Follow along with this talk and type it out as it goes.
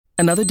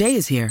Another day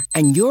is here,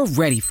 and you're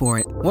ready for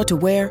it. What to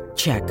wear?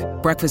 Check.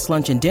 Breakfast,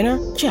 lunch, and dinner?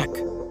 Check.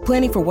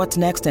 Planning for what's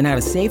next and how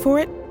to save for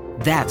it?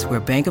 That's where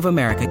Bank of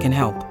America can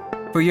help.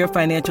 For your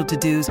financial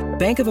to-dos,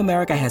 Bank of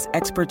America has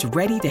experts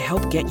ready to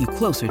help get you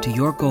closer to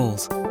your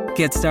goals.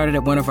 Get started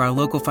at one of our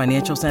local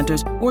financial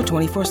centers or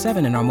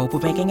 24/7 in our mobile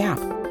banking app.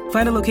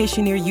 Find a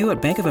location near you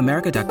at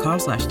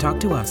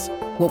bankofamerica.com/talktous.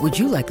 What would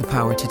you like the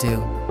power to do?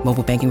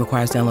 Mobile banking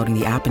requires downloading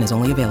the app and is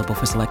only available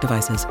for select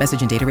devices.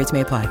 Message and data rates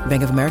may apply.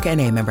 Bank of America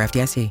N.A., member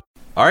FDIC.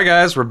 All right,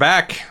 guys, we're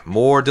back.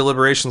 More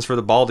deliberations for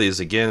the Baldies.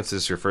 Again, if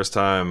this is your first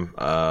time,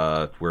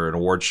 we're an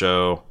award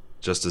show,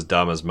 just as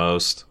dumb as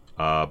most,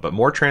 but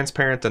more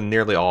transparent than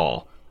nearly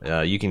all.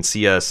 You can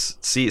see us,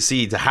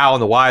 see the how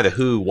and the why, the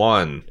who,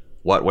 won,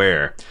 what,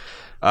 where.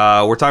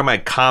 We're talking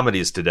about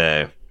comedies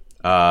today.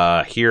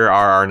 Here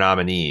are our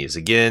nominees.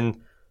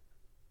 Again,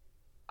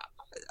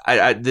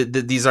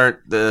 these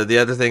aren't the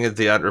other thing that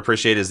I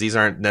appreciate is these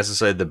aren't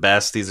necessarily the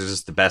best. These are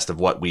just the best of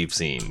what we've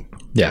seen.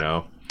 Yeah. You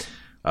know?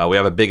 We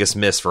have a biggest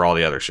miss for all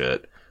the other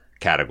shit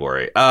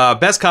category.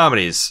 Best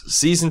comedies,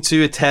 season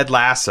 2 of Ted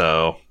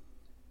Lasso.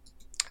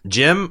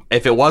 Jim,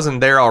 if it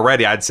wasn't there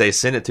already, I'd say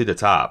send it to the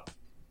top.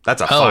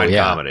 That's a fine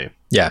comedy.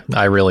 Yeah,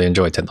 I really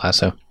enjoyed Ted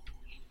Lasso.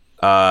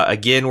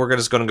 Again, we're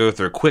just going to go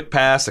through a quick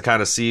pass to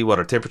kind of see what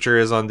our temperature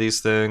is on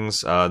these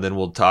things. Then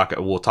we'll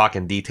talk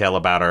in detail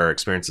about our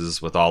experiences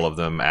with all of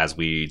them as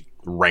we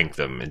rank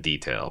them in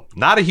detail.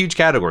 Not a huge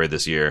category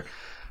this year.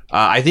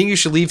 I think you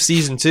should leave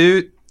season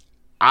 2.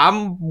 I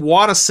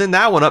want to send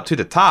that one up to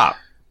the top.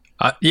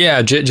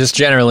 Just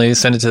generally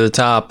send it to the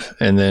top,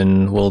 and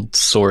then we'll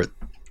sort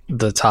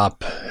the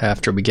top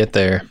after we get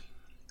there.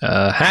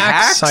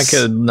 Hacks? I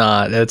could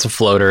not. It's a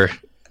floater.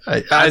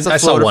 I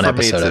saw one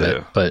episode of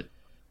it, but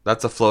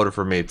that's a floater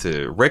for me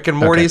too. Rick and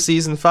Morty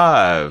season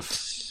 5.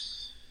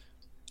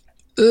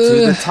 To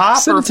the top,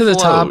 send it to the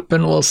top,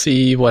 and we'll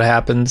see what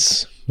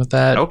happens with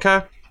that.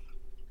 Okay,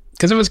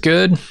 because it was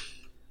good.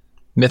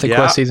 Mythic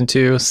Quest season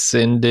 2.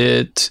 Send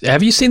it.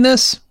 Have you seen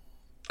this?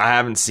 I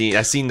haven't seen.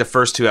 I've seen the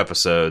first 2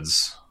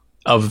 episodes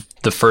of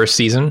the first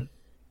season.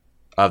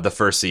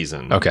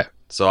 Okay.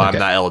 So I'm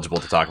not eligible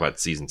to talk about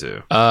season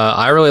 2.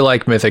 I really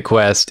like Mythic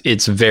Quest.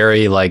 It's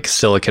very like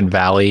Silicon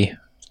Valley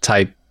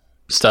type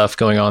stuff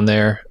going on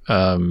there.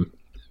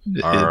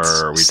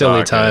 It's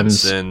silly times.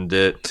 Send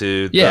it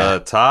to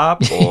the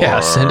top? Or? Yeah,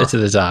 send it to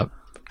the top.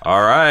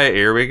 All right,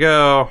 here we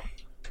go.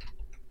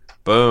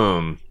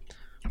 Boom.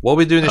 What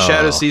we do in the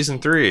Shadow season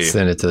 3?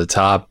 Send it to the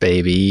top,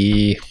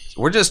 baby.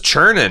 We're just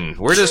churning.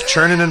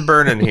 And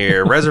burning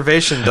here.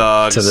 Reservation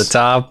Dogs. To the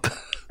top.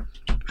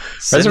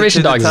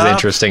 Reservation Dogs is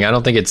interesting. I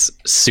don't think it's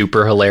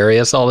super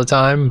hilarious all the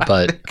time,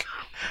 but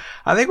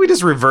I think we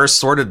just reverse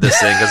sorted this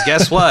thing because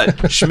guess what?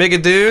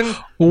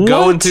 Schmigadoon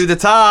going to the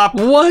top.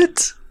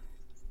 What?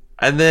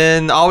 And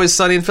then Always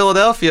Sunny in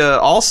Philadelphia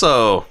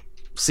also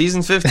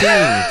season 15.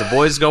 The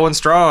boys going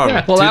strong.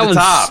 Yeah, well, that was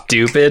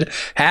stupid.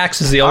 Hacks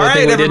is the only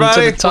thing we didn't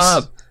to the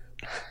top.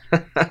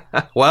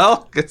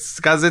 Well, it's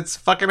because it's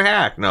fucking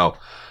Hack. No.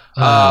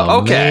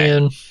 Okay.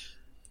 Man.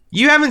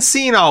 You haven't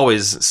seen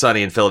Always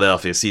Sunny in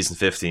Philadelphia season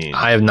 15.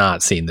 I have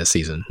not seen this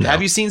season. No.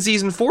 Have you seen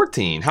season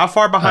 14? How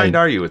far behind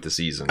are you with the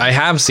season? I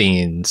have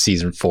seen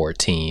season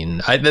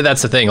 14.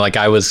 That's the thing. Like,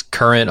 I was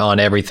current on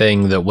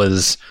everything that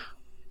was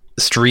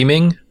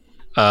streaming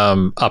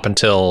up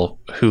until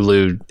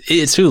Hulu.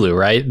 It's Hulu,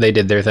 right? They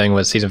did their thing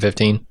with season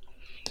 15?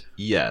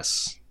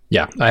 Yes.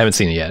 Yeah, I haven't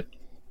seen it yet.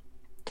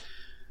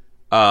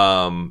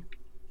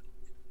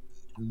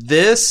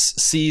 This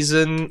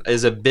season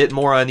is a bit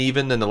more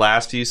uneven than the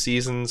last few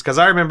seasons because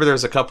I remember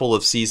there's a couple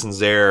of seasons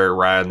there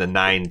around the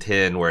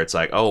 9-10 where it's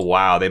like, oh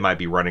wow, they might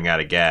be running out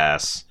of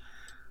gas.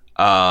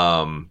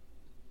 But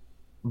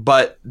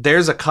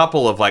there's a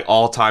couple of like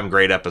all-time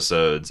great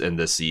episodes in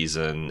this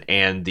season,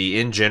 and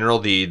in general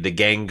the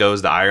Gang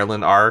Goes to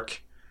Ireland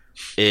arc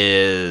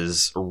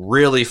is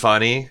really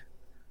funny.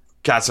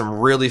 Got some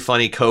really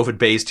funny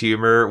COVID-based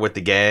humor with the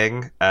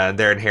gang and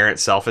their inherent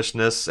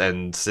selfishness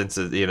and sense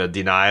of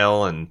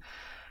denial, and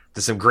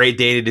there's some great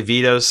Danny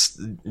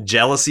DeVito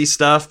jealousy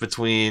stuff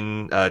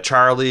between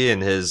Charlie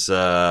and his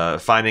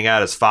finding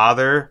out his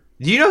father.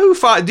 Do you know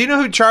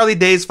who Charlie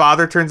Day's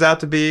father turns out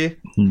to be?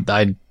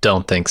 I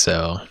don't think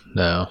so.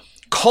 No.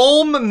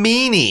 Colm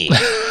Meaney.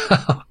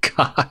 Oh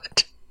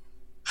God.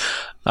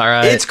 All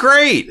right. It's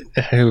great.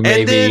 Who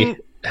maybe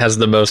has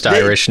the most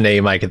Irish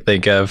name I could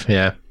think of.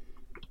 Yeah.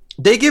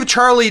 They give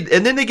Charlie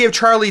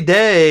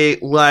Day,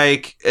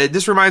 like,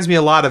 this reminds me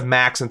a lot of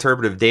Mac's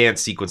interpretive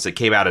dance sequence that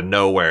came out of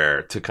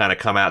nowhere to kind of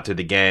come out to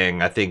the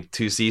gang, I think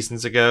 2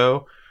 seasons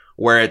ago,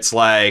 where it's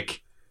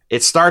like,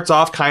 it starts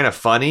off kind of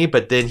funny,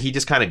 but then he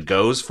just kind of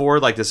goes for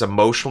like this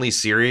emotionally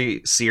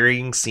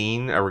searing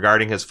scene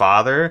regarding his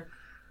father.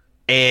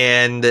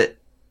 And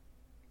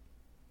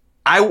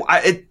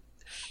I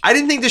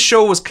didn't think the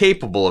show was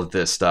capable of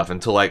this stuff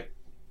until like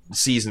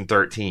season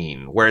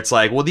 13, where it's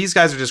like, well, these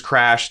guys are just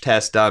crash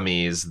test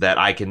dummies that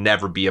I can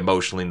never be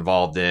emotionally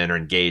involved in or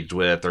engaged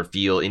with or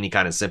feel any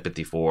kind of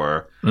sympathy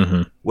for,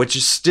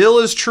 which still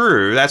is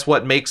true. That's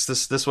what makes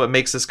this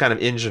kind of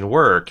engine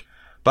work.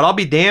 But I'll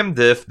be damned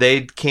if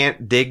they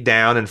can't dig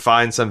down and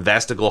find some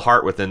vestigial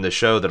heart within the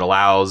show that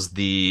allows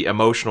the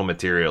emotional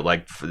material,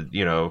 like,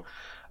 you know,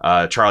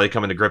 Charlie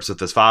coming to grips with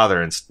his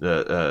father and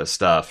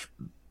stuff.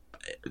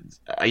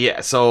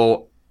 Yeah,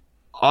 so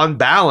on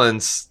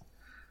balance,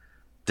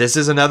 this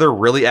is another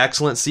really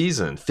excellent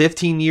season.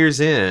 15 years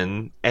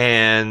in,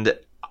 and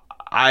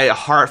I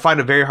find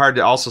it very hard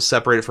to also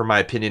separate it from my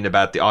opinion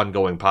about the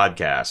ongoing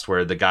podcast,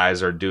 where the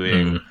guys are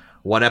doing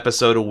one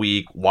episode a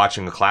week,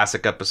 watching a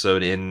classic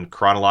episode in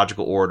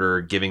chronological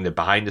order, giving the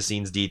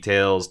behind-the-scenes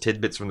details,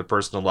 tidbits from the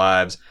personal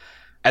lives.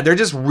 And they're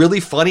just really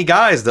funny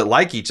guys that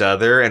like each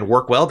other and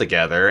work well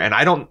together. And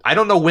I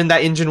don't know when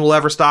that engine will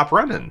ever stop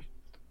running.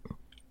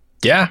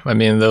 Yeah, I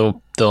mean,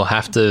 they'll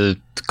have to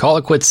call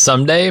it quits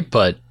someday,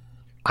 but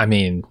I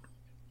mean,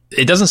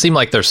 it doesn't seem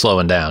like they're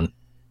slowing down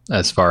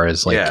as far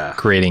as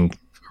creating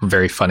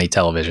very funny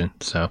television.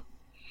 So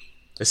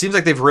it seems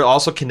like they've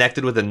also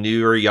connected with a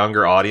newer,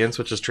 younger audience,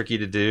 which is tricky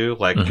to do.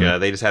 Like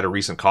they just had a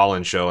recent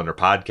call-in show on their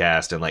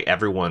podcast, and like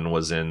everyone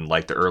was in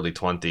like the early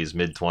 20s,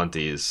 mid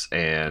 20s,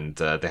 and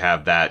they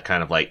have that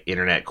kind of like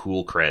internet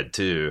cool cred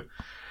too.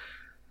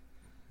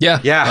 Yeah,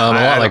 a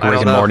lot like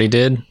Rick and Morty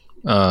did.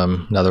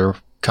 Another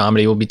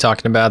comedy we'll be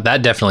talking about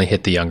that definitely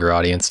hit the younger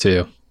audience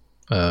too.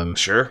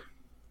 Sure.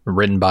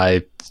 Written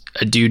by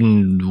a dude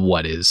in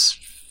what is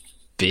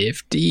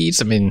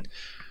 50s. I mean,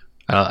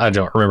 I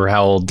don't remember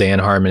how old Dan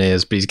Harmon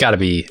is, but he's got to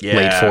be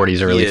late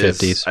 40s, early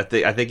 50s.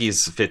 I think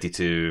he's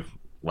 52.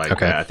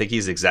 I think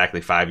he's exactly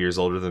 5 years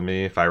older than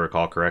me, if I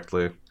recall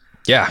correctly.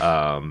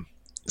 Yeah.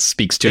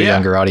 Speaks to a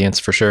younger audience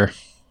for sure.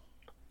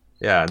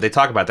 Yeah, they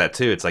talk about that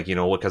too. It's like, you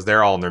know, because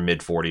they're all in their mid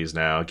 40s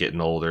now,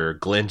 getting older.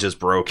 Glenn just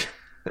broke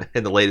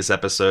in the latest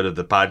episode of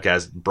the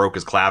podcast, broke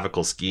his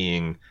clavicle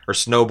skiing or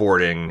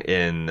snowboarding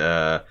in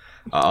on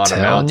a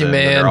mountain. And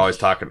they're always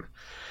talking.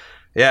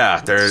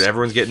 Yeah,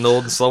 everyone's getting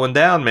old and slowing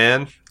down,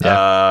 man.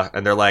 Yeah.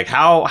 And they're like,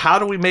 how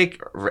do we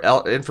make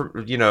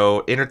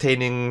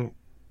entertaining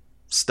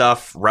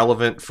stuff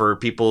relevant for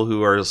people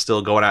who are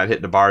still going out and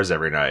hitting the bars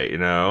every night, you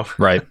know?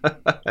 Right.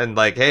 And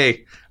like,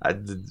 hey,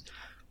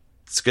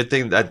 it's a good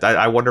thing that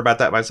I wonder about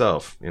that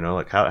myself, you know,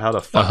 like how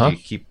the fuck do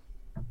you keep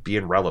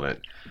being relevant?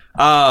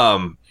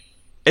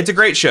 It's a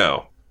great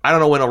show. I don't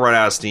know when it'll run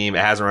out of steam. It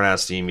hasn't run out of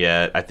steam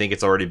yet. I think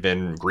it's already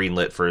been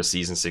greenlit for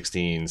season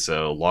 16.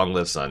 So long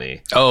live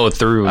Sunny. Oh,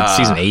 through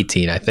season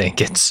 18, I think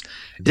it's.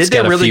 Did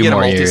they really get a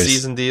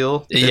multi-season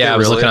deal? Yeah, I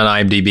was looking on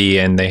IMDb,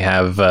 and they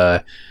have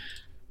the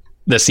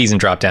season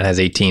drop down has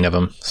 18 of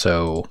them.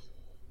 So,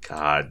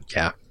 God,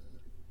 yeah,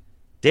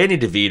 Danny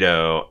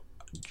DeVito,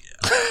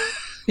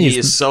 he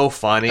is so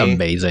funny,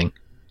 amazing.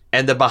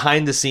 And the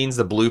behind the scenes,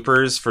 the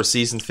bloopers for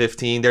season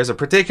 15, there's a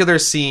particular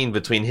scene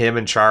between him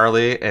and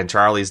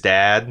Charlie's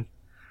dad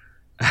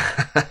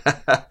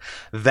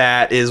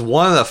that is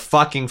one of the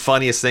fucking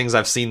funniest things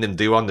I've seen them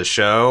do on the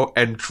show.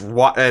 And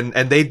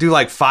they do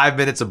like 5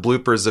 minutes of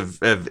bloopers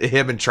of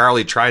him and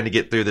Charlie trying to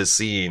get through this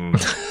scene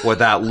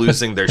without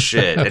losing their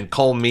shit. And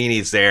Cole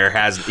Meany's there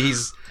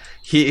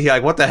he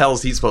like, what the hell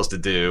is he supposed to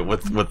do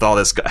with all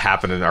this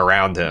happening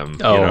around him?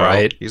 Oh, you know?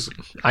 Right.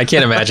 I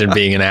can't imagine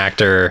being an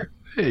actor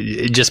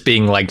just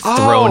being like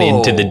thrown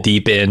into the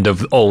deep end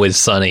of Always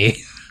Sunny.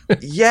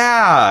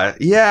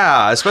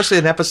 yeah, especially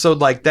an episode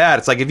like that.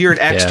 It's like if you're an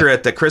extra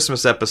at the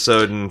Christmas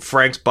episode and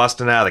Frank's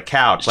busting out of the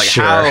couch, like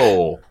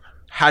how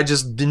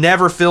just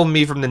never film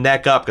me from the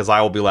neck up because I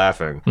will be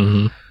laughing.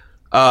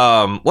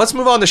 Let's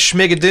move on to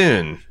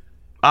Schmigadoon.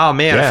 Oh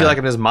man, I feel like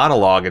I'm just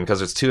monologuing because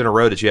there's 2 in a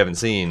row that you haven't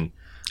seen.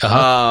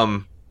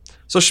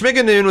 So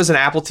Schmigadoon was an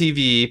Apple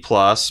TV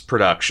Plus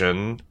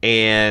production,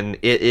 and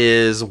it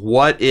is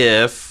what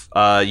if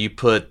you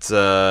put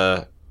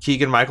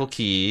Keegan-Michael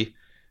Key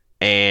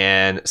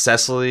and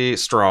Cecily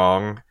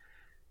Strong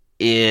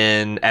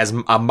in as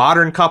a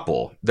modern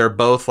couple. They're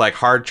both like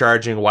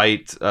hard-charging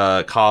white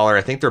collar.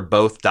 I think they're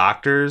both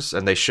doctors,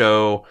 and they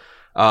show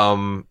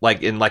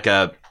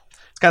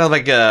it's kind of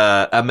like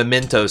a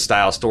Memento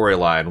style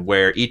storyline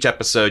where each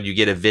episode you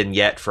get a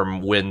vignette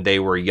from when they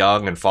were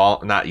young and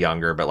not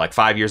younger, but like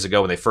 5 years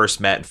ago when they first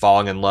met and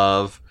falling in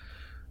love,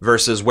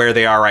 versus where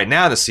they are right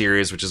now in the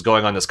series, which is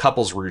going on this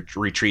couples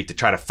retreat to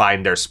try to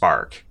find their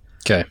spark.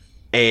 Okay.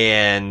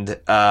 And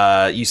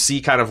you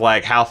see kind of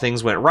like how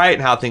things went right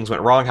and how things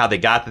went wrong, how they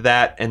got to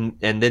that. And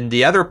then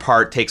the other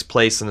part takes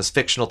place in this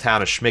fictional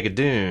town of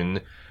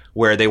Schmigadoon,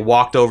 where they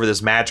walked over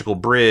this magical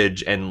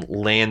bridge and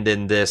land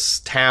in this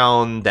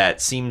town that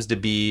seems to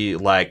be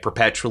like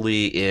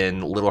perpetually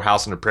in Little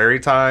House on the Prairie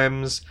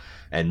times,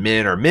 and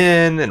men are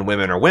men and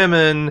women are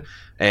women,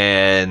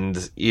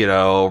 and, you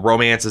know,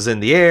 romance is in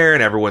the air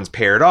and everyone's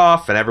paired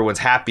off and everyone's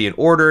happy and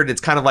ordered.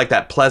 It's kind of like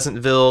that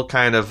Pleasantville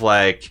kind of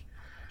like,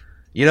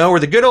 you know, where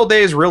the good old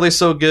days really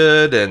so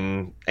good,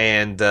 and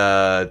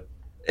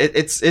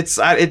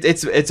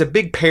it's a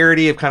big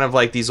parody of kind of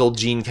like these old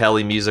Gene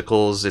Kelly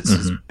musicals.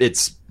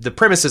 It's the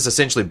premise is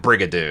essentially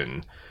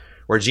Brigadoon,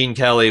 where Gene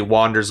Kelly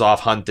wanders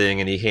off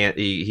hunting and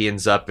he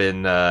ends up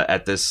in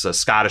at this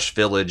Scottish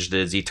village that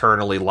is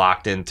eternally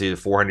locked into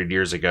 400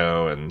 years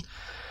ago, and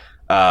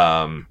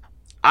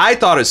I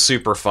thought it was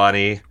super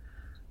funny.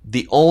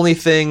 The only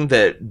thing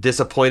that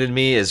disappointed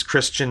me is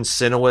Kristen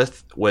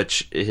Chenoweth,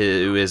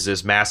 who is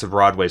this massive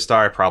Broadway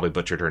star. I probably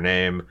butchered her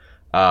name.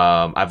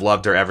 I've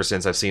loved her ever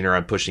since I've seen her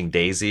on Pushing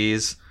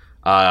Daisies.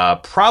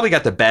 Probably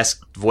got the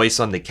best voice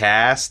on the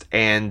cast,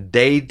 and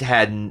they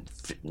had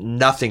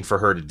nothing for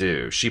her to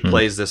do. She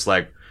plays this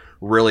like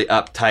really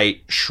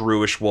uptight,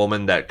 shrewish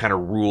woman that kind of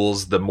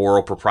rules the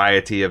moral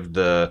propriety of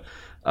the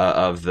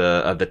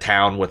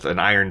town with an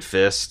iron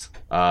fist.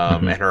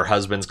 And her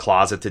husband's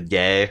closeted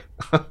gay.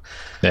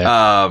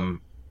 Yeah.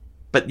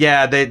 But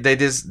yeah, they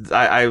just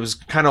I was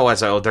kind of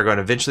like, oh, they're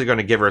eventually going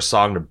to give her a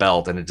song to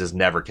belt, and it just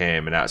never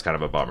came, and that was kind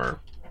of a bummer.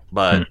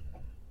 But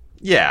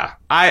yeah,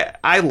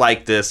 I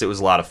like this. It was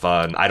a lot of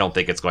fun. I don't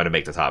think it's going to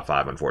make the top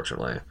 5,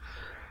 unfortunately.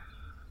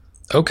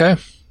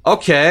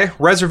 Okay,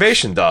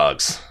 Reservation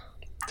Dogs.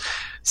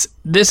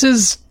 This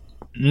is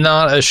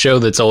not a show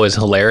that's always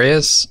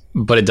hilarious,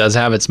 but it does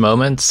have its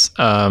moments.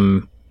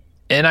 And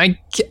I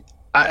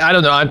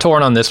don't know. I'm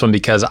torn on this one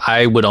because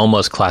I would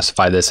almost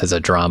classify this as a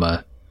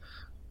drama,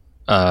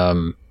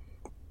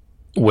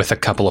 with a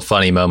couple of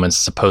funny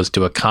moments, as opposed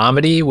to a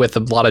comedy with a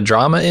lot of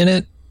drama in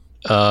it.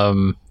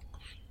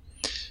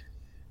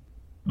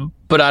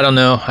 But I don't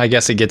know. I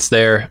guess it gets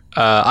there.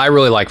 I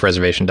really like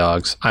Reservation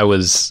Dogs. I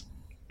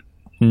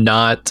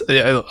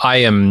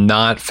am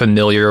not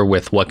familiar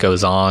with what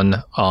goes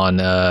on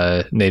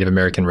Native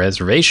American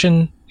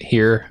reservation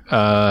here.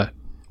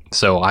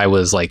 So I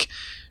was like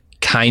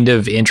kind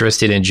of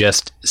interested in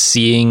just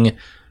seeing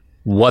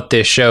what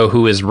this show,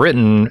 who is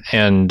written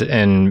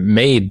and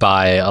made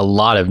by a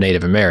lot of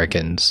Native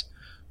Americans,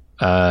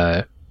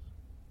 behind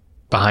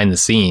the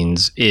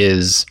scenes,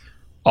 is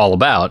all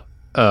about.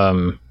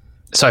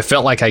 So I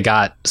felt like I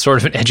got sort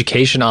of an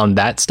education on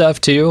that stuff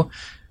too,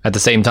 at the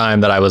same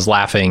time that I was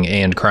laughing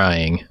and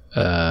crying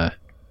at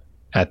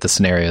the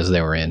scenarios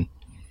they were in.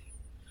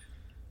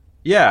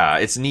 Yeah,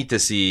 it's neat to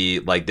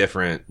see like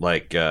different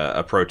like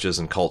approaches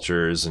and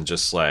cultures, and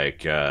just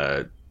like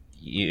in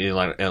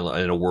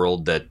a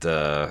world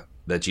that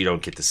you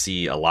don't get to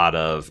see a lot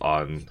of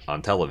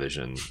on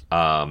television.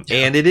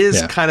 And it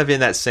is kind of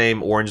in that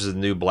same Orange is the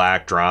New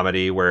Black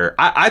dramedy where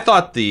I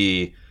thought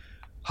the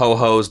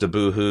ho-hos to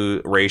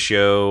boo-hoo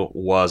ratio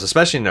was,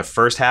 especially in the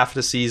first half of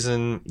the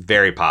season,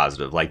 very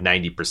positive, like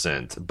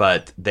 90%.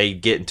 But they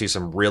get into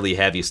some really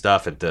heavy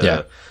stuff at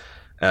the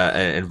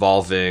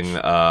involving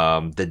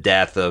the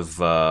death of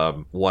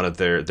one of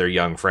their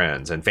young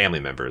friends and family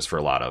members for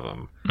a lot of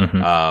them.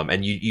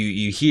 And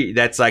you hear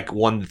that's like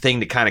one thing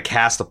that kind of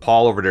cast a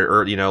pall over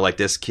to, you know, like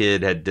this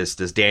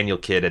Daniel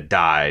kid had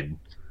died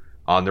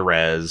on the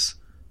res.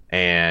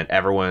 And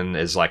everyone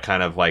is like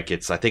kind of like I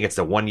think it's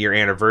the 1 year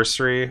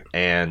anniversary,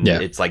 and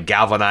it's like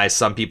galvanized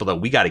some people that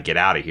we got to get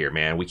out of here,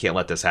 man. We can't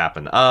let this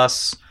happen to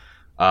us.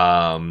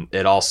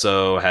 It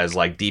also has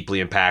like deeply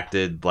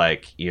impacted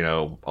like, you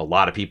know, a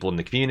lot of people in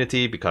the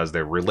community because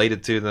they're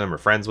related to them or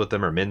friends with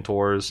them or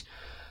mentors.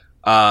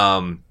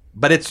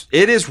 But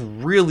it is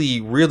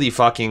really, really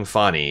fucking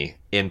funny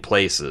in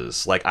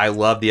places. Like I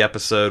love the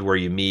episode where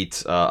you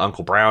meet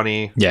Uncle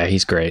Brownie. Yeah,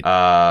 he's great.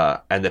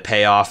 And the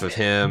payoff of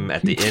him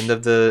at the end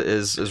of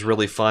is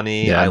really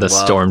funny. Yeah, the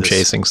storm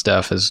chasing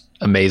stuff is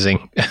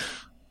amazing.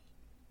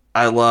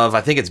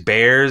 I think it's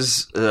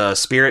Bear's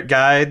spirit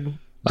guide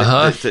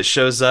that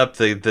shows up,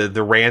 the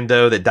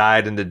rando that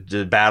died in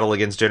the battle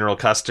against General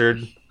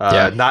Custard.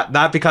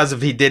 Not because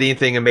he did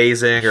anything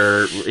amazing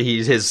or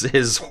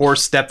his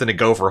horse stepped in a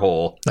gopher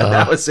hole. And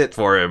that was it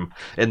for him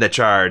in the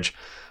charge.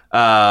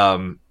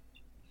 There's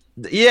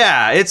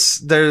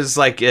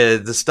like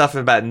the stuff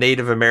about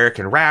Native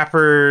American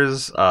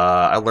rappers.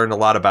 I learned a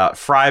lot about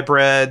fry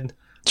bread.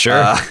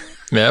 Sure.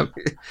 Yep.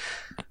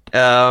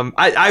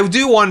 I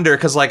do wonder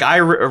because like I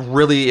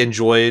really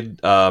enjoyed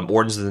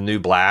Orange is the New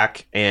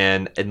Black,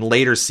 and in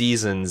later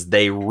seasons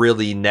they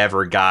really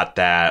never got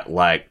that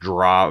like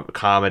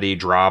comedy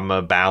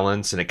drama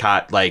balance, and it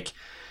got like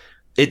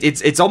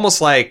it's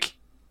almost like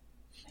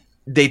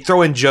they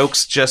throw in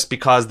jokes just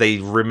because they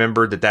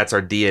remembered that that's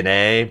our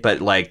DNA,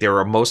 but like they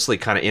were mostly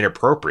kind of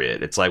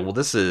inappropriate. It's like, well,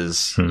 this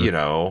is you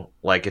know,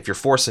 like if you're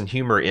forcing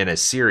humor in a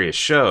serious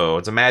show,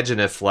 it's imagine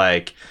if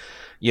like,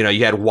 you know,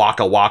 you had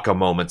Waka Waka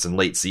moments in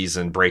late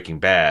season Breaking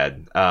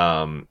Bad.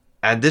 And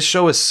this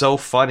show is so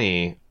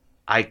funny.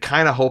 I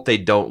kind of hope they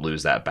don't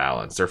lose that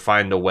balance. They're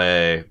finding a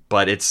way,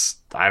 but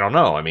I don't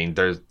know. I mean,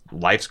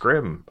 life's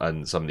grim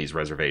on some of these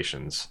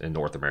reservations in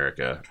North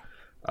America.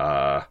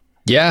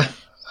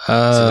 Seems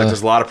like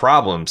there's a lot of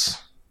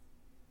problems.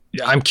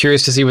 I'm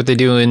curious to see what they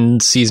do in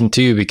season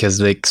 2 because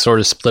they sort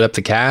of split up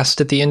the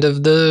cast at the end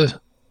of the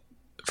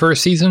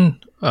first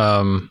season.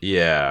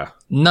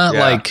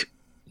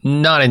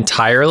 Not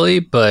entirely,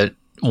 but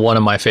one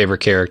of my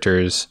favorite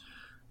characters,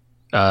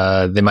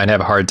 they might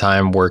have a hard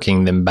time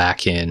working them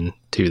back in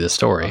to the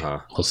story.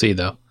 We'll see,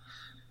 though.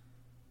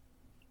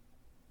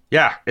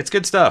 Yeah, it's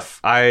good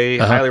stuff. I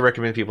highly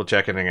recommend people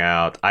checking it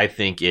out. I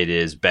think it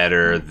is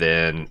better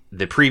than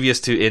the previous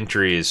 2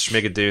 entries,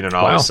 Schmigadoon and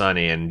Always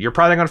Sunny, and you're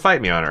probably going to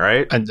fight me on it,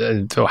 right?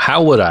 So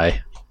how would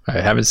I?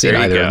 I haven't seen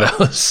either of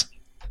those.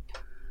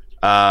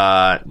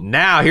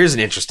 Now here's an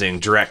interesting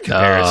direct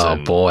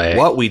comparison. Oh boy,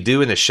 What We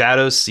Do in the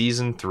Shadows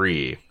season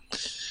 3.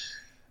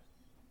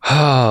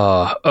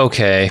 Oh,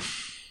 okay.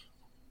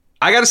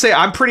 I gotta say,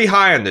 I'm pretty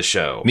high on this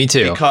show. Me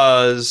too.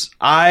 Because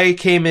I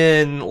came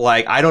in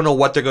like, I don't know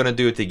what they're gonna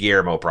do with the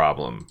Guillermo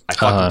problem. I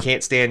fucking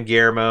can't stand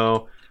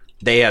Guillermo.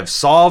 They have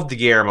solved the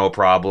Guillermo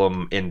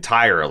problem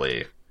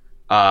entirely.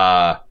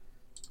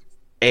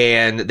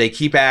 And they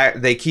keep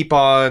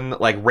on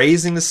like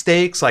raising the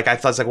stakes. Like I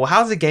thought, it's like, well,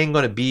 how's the gang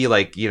going to be?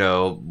 Like, you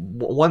know,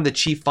 one of the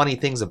chief funny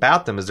things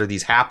about them is they're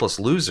these hapless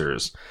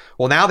losers.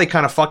 Well, now they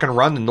kind of fucking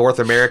run the North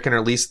American, or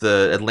at least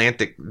the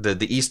Atlantic,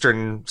 the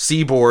Eastern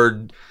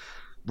Seaboard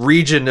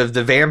region of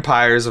the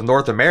vampires of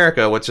North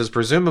America, which is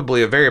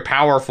presumably a very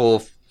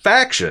powerful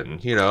faction.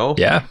 You know,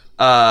 yeah.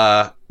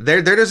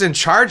 They're just in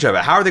charge of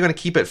it. How are they going to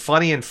keep it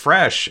funny and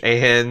fresh?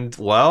 And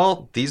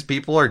well, these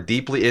people are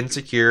deeply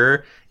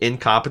insecure,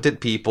 incompetent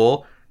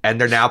people, and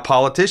they're now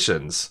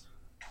politicians.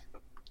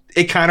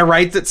 It kind of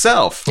writes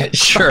itself.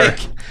 Sure.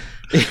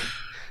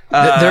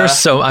 There's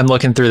so I'm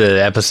looking through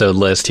the episode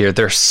list here.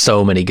 There's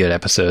so many good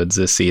episodes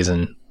this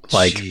season.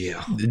 Like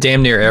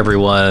damn near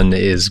everyone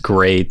is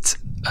great.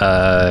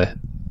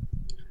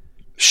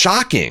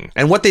 Shocking.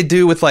 And what they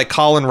do with like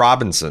Colin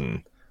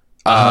Robinson.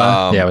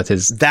 With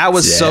his that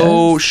was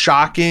so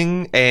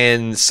shocking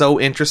and so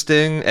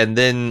interesting, and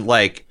then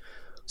like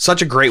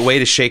such a great way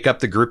to shake up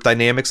the group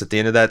dynamics at the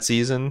end of that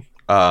season.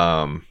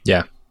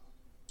 It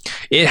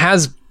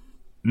has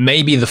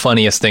maybe the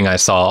funniest thing I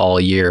saw all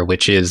year,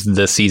 which is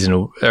the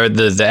season or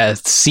the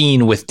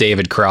scene with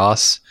David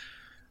Cross,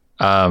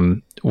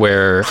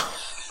 where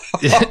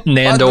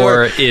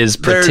Nandor is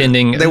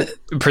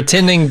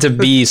pretending to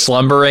be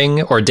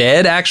slumbering or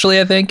dead, actually,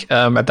 I think,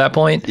 at that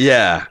point.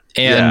 Yeah.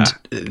 And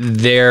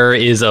there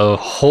is a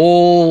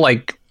whole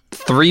like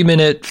 3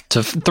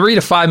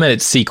 to 5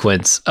 minute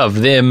sequence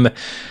of them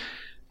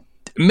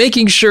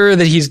making sure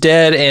that he's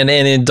dead and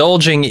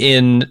indulging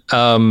in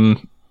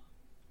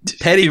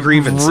petty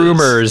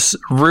grievances,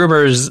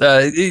 rumors,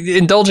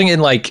 indulging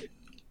in like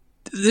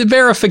the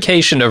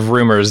verification of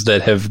rumors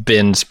that have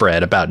been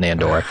spread about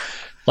Nandor.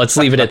 Let's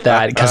leave it at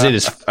that, because it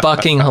is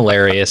fucking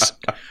hilarious.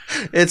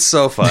 It's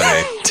so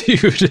funny.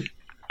 Dude.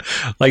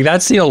 Like,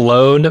 that scene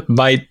alone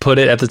might put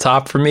it at the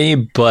top for me,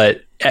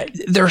 but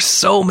there are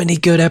so many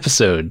good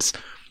episodes.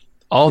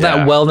 All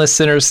that wellness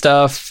center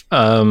stuff.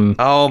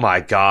 Oh my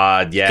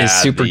god, yeah, is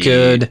super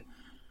good.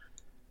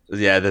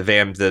 Yeah,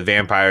 the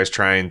vampires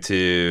trying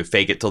to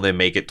fake it till they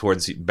make it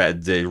towards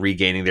the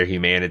regaining their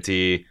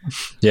humanity.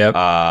 Yep,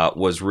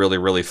 was really,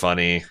 really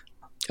funny.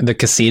 The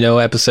casino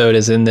episode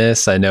is in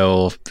this. I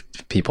know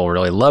people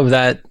really love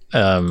that.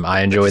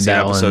 I enjoyed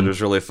that one. The episode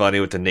was really funny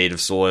with the native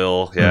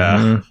soil. Yeah.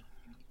 Mm-hmm.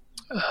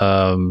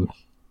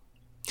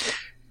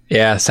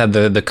 It's had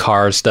the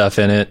car stuff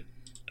in it.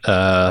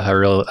 I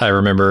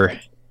remember,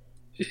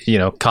 you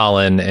know,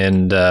 Colin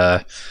and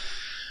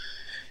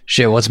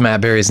what's Matt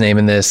Berry's name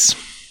in this?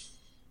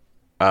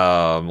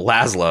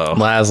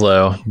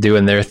 Laszlo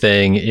doing their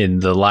thing in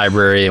the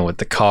library and with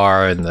the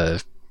car and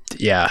there's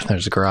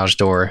a garage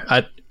door.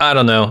 I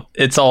don't know.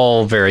 It's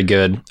all very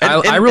good.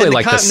 I really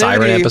like the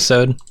siren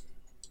episode.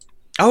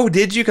 Oh,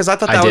 did you? Because I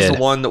thought that was the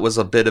one that was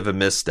a bit of a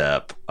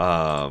misstep.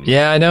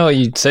 Yeah, I know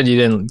you said you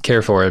didn't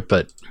care for it,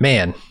 but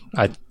man,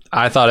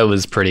 I thought it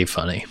was pretty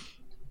funny.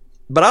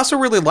 But I also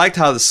really liked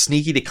how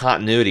sneaky the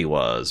continuity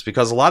was,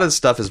 because a lot of the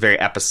stuff is very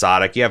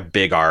episodic. You have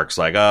big arcs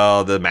like,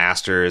 oh, the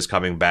Master is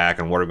coming back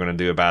and what are we going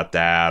to do about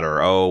that?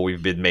 Or, oh,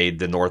 we've been made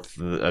the North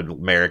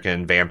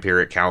American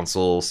Vampiric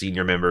Council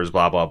senior members,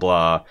 blah, blah,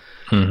 blah.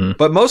 Mm-hmm.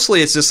 But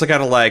mostly it's just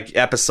kind of like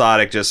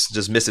episodic,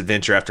 just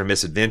misadventure after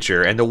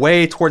misadventure. And the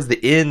way towards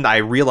the end, I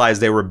realized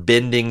they were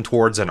bending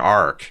towards an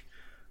arc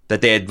that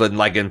they had been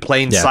like in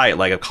plain sight,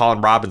 like a Colin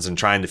Robinson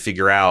trying to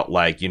figure out,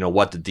 like, you know,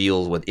 what the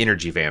deal with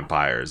energy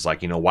vampires,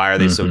 like, you know, why are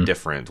they so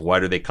different? Where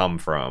do they come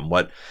from?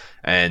 What,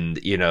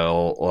 and you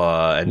know,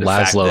 and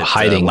Laszlo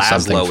hiding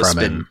something from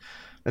him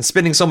and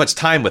spending so much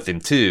time with him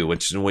too,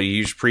 which what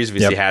he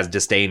previously has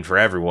disdain for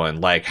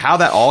everyone. Like how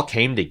that all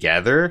came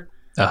together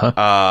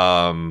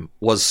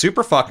was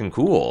super fucking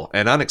cool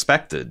and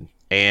unexpected.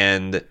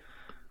 And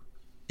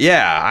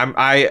yeah,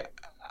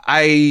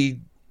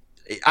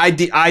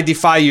 I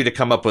defy you to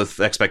come up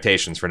with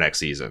expectations for next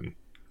season.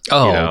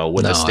 Oh, you know,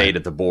 with the state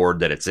of the board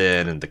that it's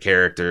in and the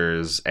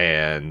characters,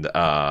 and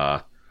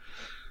I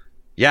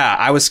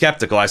was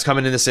skeptical. I was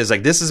coming in to say,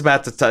 like, this is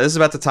about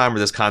the time where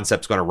this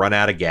concept's going to run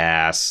out of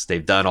gas.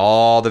 They've done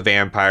all the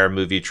vampire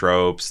movie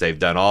tropes. They've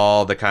done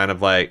all the kind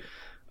of like,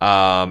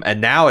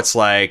 and now it's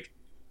like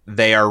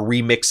they are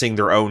remixing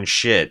their own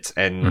shit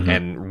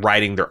and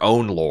writing their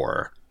own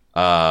lore.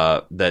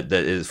 That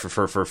is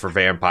for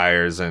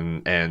vampires,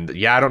 and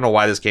I don't know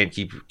why this can't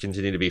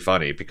continue to be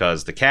funny,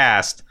 because the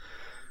cast,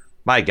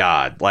 my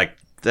god, like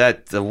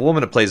that the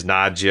woman that plays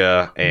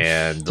Nadja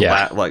and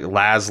like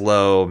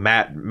Laszlo,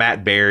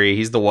 Matt Berry,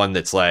 he's the one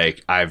that's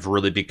like I've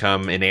really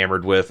become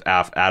enamored with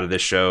out of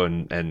this show,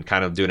 and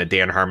kind of doing a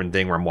Dan Harmon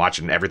thing where I'm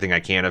watching everything I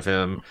can of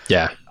him.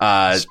 Yeah,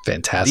 it's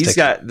fantastic. These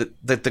guys,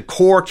 the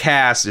core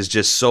cast is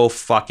just so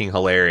fucking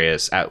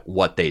hilarious at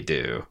what they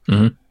do.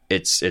 Mm-hmm.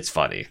 It's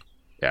funny.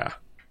 Yeah.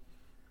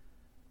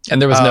 And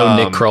there was no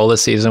Nick Kroll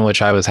this season,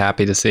 which I was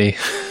happy to see.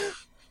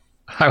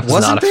 I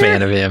was not a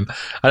fan of him.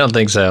 I don't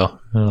think so.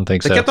 They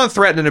kept on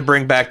threatening to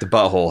bring back the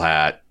butthole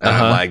hat. And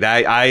I'm like,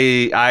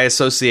 I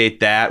associate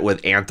that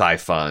with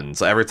anti-fun.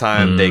 So every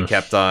time they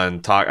kept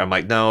on talking, I'm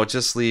like, no,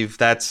 just leave.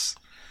 That's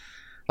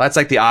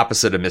like the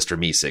opposite of Mr.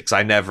 Meeseeks.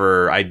 I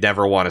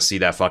never want to see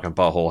that fucking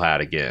butthole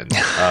hat again.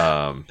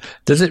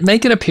 Does it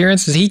make an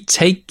appearance? Does he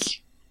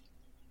take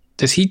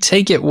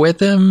it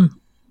with him?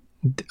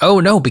 Oh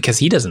no, because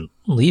he doesn't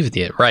leave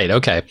it. Right?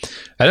 Okay.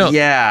 I don't.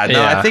 Yeah.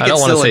 No. I think I don't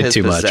it's want to still say in his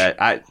too much.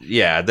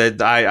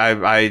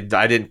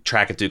 I didn't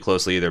track it too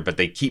closely either, but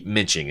they keep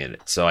mentioning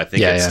it, so I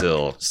think it's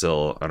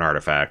still an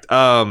artifact.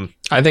 I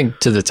think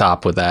to the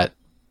top with that.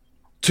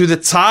 To the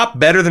top,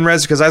 better than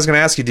because I was going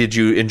to ask you, did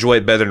you enjoy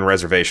it better than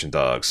Reservation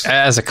Dogs?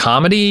 As a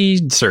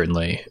comedy,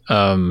 certainly.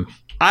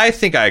 I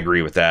think I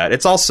agree with that.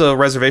 It's also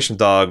Reservation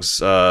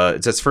Dogs.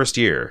 It's its first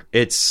year.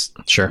 It's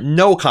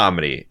no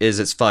comedy is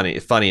its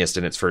funniest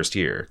in its first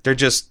year. They're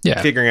just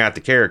figuring out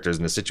the characters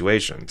and the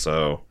situation.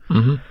 So,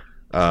 I'm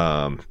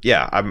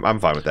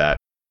fine with that.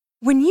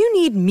 When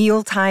you need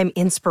mealtime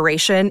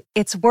inspiration,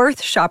 it's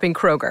worth shopping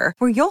Kroger,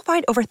 where you'll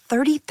find over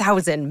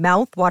 30,000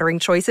 mouth-watering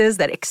choices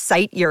that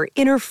excite your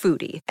inner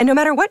foodie. And no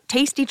matter what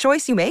tasty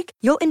choice you make,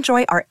 you'll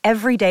enjoy our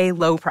everyday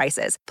low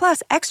prices,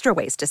 plus extra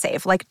ways to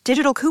save, like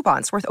digital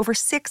coupons worth over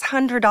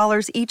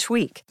 $600 each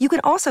week. You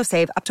can also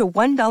save up to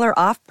 $1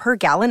 off per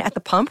gallon at the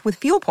pump with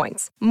fuel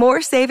points.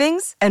 More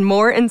savings and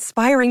more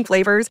inspiring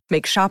flavors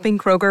make shopping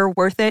Kroger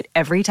worth it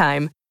every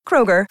time.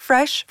 Kroger,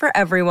 fresh for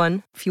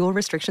everyone. Fuel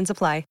restrictions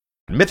apply.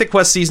 Mythic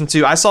Quest Season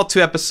 2. I saw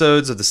 2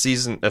 episodes of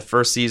the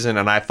first season,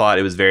 and I thought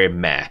it was very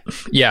meh.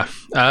 Yeah,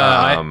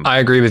 I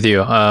agree with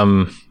you.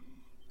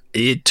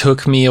 It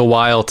took me a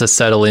while to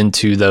settle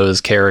into those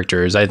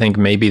characters. I think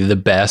maybe the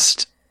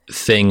best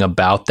thing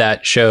about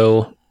that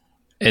show,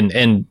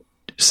 and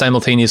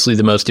simultaneously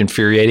the most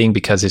infuriating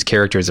because his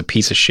character is a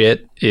piece of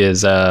shit,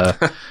 is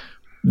the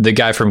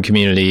guy from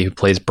Community who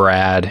plays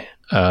Brad.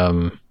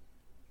 Danny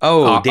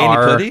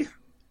Pudi?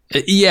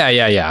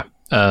 Yeah.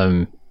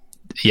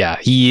 Yeah,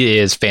 he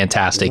is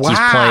fantastic. Wow. He's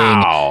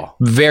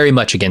playing very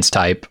much against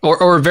type,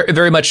 or very,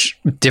 very much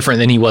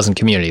different than he was in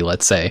Community,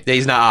 let's say. Yeah,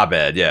 he's not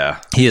Abed,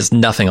 yeah. He is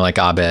nothing like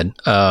Abed.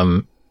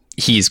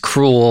 He's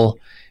cruel.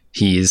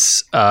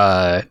 He's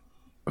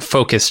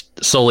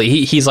focused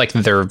solely. He's like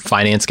their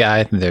finance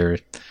guy, their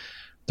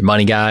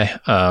money guy.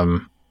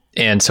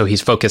 And so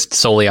he's focused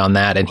solely on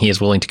that, and he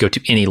is willing to go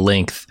to any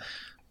length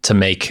to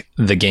make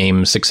the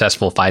game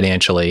successful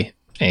financially.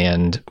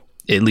 And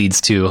it leads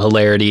to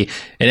hilarity,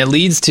 and it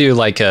leads to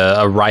like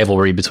a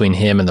rivalry between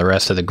him and the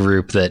rest of the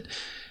group. That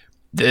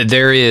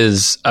there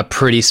is a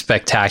pretty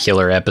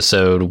spectacular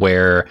episode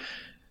where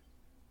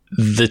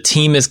the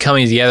team is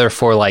coming together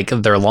for like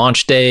their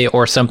launch day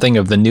or something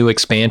of the new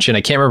expansion.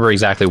 I can't remember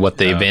exactly what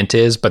the event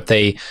is, but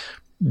they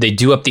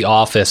do up the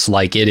office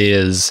like it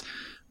is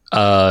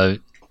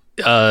Lord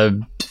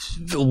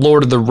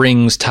of the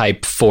Rings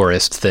type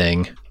forest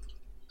thing.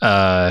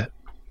 Okay,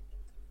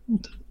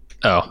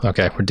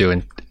 we're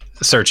doing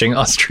searching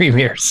on stream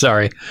here.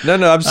 Sorry. No,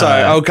 I'm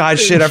sorry. Oh god,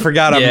 shit, I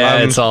forgot.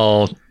 It's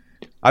all.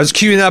 I was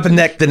queuing up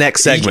the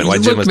next segment while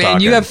Jim was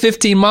talking. You have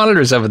 15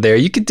 monitors over there.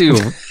 You could do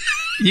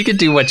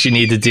what you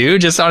need to do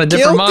just on a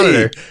different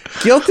monitor.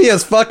 Guilty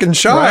as fucking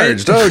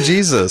charged. Right? Oh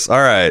Jesus!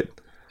 All right.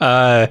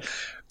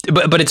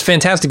 But it's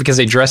fantastic because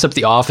they dress up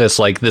the office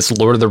like this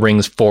Lord of the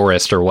Rings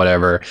forest or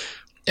whatever,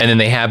 and then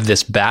they have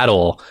this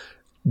battle,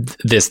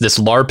 this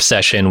LARP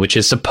session, which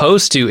is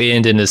supposed to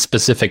end in a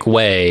specific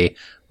way,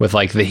 with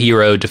like the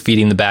hero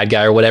defeating the bad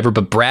guy or whatever,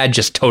 but Brad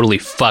just totally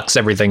fucks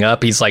everything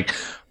up. He's like,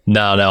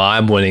 no,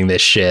 I'm winning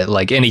this shit.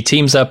 Like, and he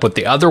teams up with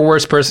the other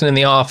worst person in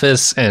the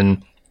office,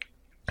 and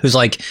who's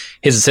like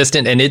his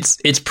assistant, and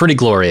it's pretty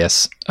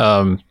glorious.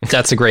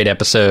 That's a great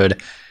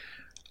episode.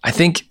 I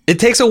think it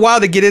takes a while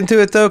to get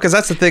into it though, because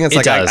that's the thing. It's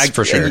like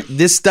for sure.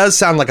 This does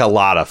sound like a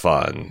lot of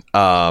fun,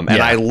 and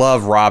I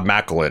love Rob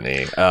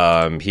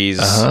McElhenney. He's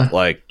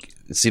like.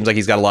 It seems like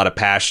he's got a lot of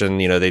passion.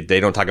 You know,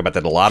 they don't talk about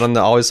that a lot on the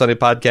Always Sunny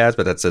podcast,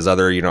 but that's his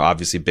other,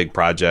 obviously big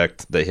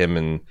project that him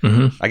and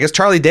I guess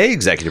Charlie Day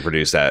executive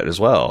produced that as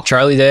well.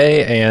 Charlie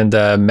Day and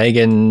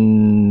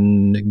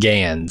Megan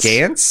Gantz.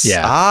 Gantz?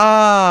 Yeah.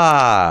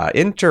 Ah,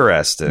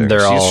 interesting.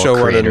 She's all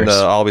showrunning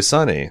the Always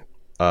Sunny.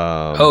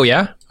 Oh,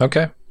 yeah?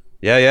 Okay.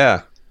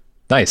 Yeah.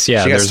 Nice.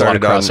 Yeah, there's a lot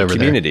of crossover there.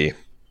 Community.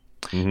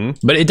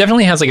 But it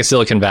definitely has like a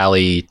Silicon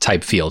Valley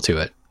type feel to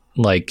it.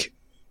 Like,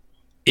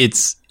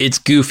 it's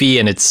goofy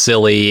and it's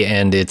silly,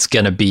 and it's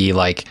gonna be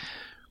like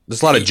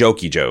there's a lot of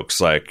jokey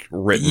jokes, like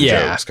written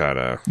jokes, kind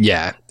of.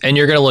 Yeah, and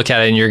you're gonna look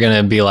at it and you're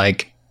gonna be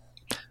like,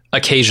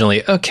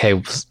 occasionally,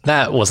 okay,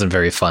 that wasn't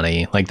very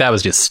funny. Like that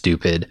was just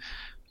stupid.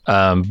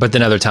 But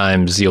then other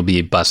times you'll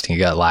be busting a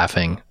gut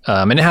laughing.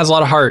 And it has a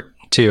lot of heart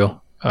too.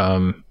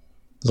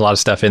 There's a lot of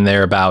stuff in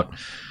there about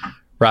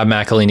Rob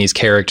McElhenney's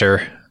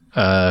character,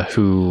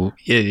 who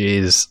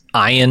is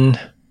Ian,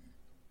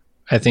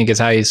 I think is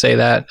how you say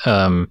that.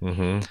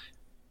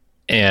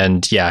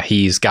 And yeah,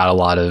 he's got a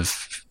lot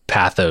of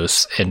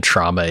pathos and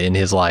trauma in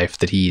his life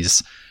that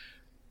he's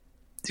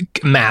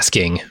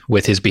masking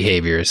with his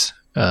behaviors.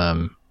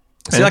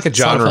 Is he like a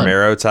John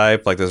Romero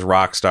type, like this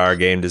rock star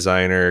game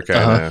designer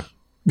kind of?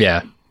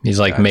 Yeah. He's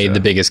like made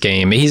the biggest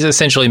game. He's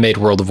essentially made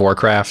World of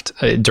Warcraft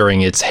during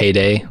its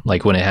heyday,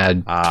 like when it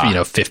had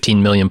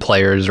 15 million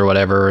players or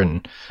whatever.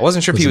 And I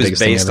wasn't sure if he was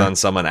based on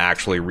someone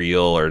actually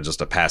real or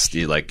just a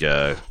pastiche, like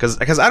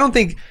because I don't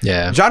think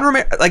John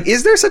Romero, like,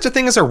 is there such a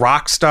thing as a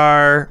rock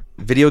star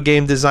video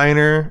game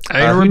designer?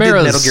 Who did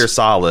Metal Gear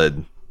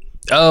Solid?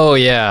 Oh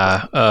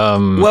yeah.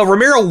 Well,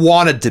 Romero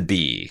wanted to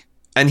be,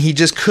 and he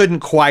just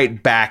couldn't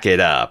quite back it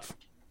up.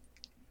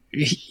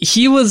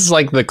 He was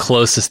like the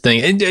closest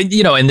thing, and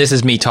this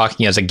is me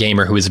talking as a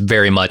gamer who was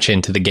very much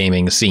into the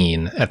gaming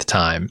scene at the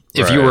time.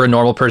 If you were a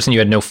normal person, you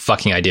had no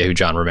fucking idea who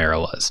John Romero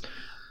was.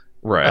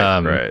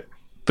 Right.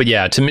 But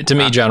yeah, to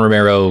me, John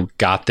Romero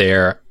got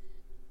there,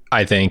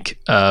 I think.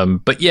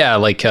 But yeah,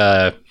 like,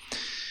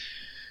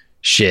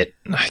 shit,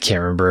 I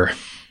can't remember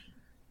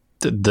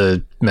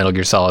the Metal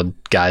Gear Solid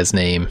guy's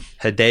name.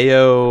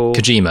 Hideo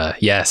Kojima.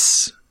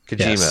 Yes.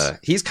 Kojima.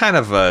 He's kind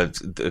of a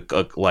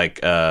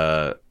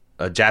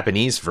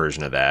Japanese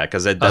version of that,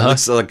 because it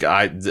looks like,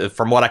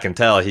 from what I can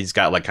tell, he's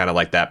got like kind of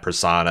like that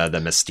persona, the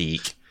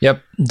mystique.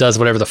 Yep, does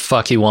whatever the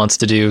fuck he wants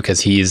to do because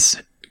he's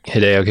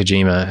Hideo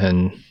Kojima,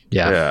 and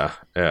yeah.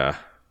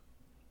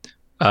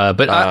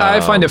 But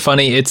I find it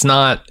funny. It's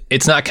not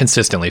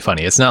consistently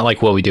funny. It's not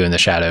like What We Do in the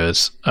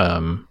Shadows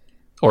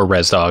or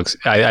Res Dogs.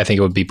 I think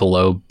it would be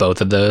below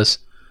both of those,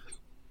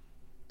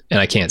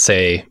 and I can't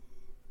say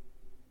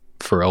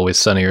for Always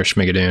Sunny or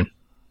Schmigadoon.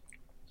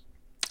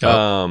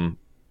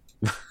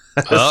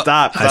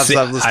 Stop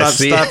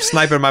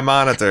sniping my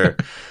monitor.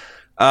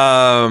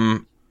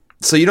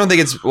 So you don't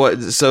think it's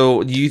what?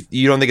 So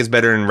you don't think it's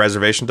better than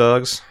Reservation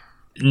Dogs?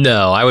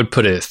 No, I would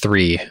put it at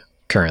 3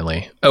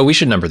 currently. Oh, we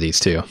should number these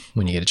too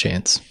when you get a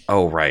chance.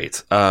 Oh, right.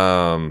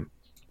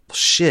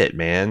 Shit,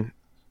 man.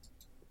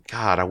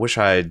 God, I wish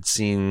I'd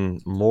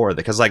seen more of it,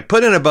 because like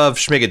putting it above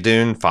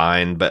Schmigadoon,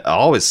 fine, but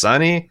Always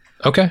Sunny.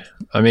 Okay,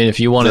 I mean, if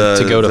you wanted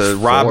to go to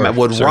 4,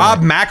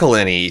 Rob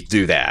McElhenney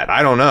do that?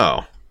 I don't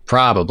know.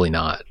 Probably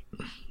not.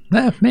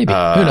 Maybe.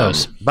 Who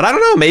knows? But I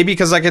don't know. Maybe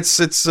because like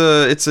it's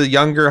a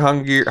younger,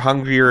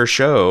 hungrier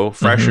show,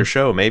 fresher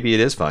show. Maybe it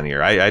is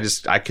funnier.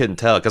 I couldn't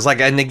tell, because like,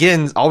 and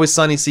again, Always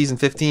Sunny season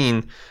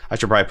 15. I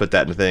should probably put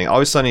that in the thing.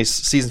 Always Sunny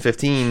season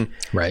 15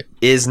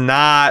 is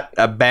not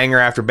a banger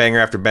after banger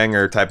after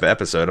banger type of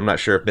episode. I'm not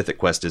sure if Mythic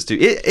Quest is too.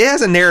 It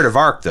has a narrative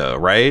arc though,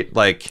 right?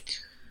 Like.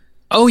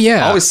 Oh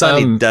yeah, Always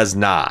Sunny does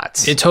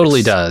not. It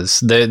totally does.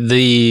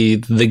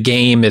 The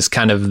game is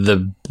kind of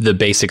the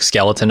basic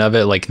skeleton of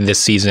it. Like this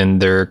season,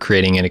 they're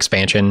creating an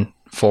expansion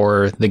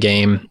for the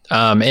game.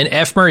 And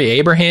F. Murray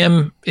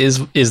Abraham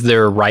is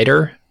their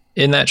writer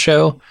in that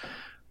show.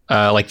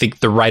 Like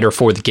the writer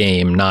for the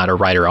game, not a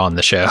writer on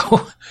the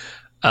show.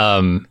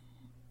 And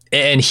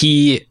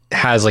he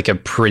has like a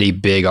pretty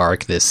big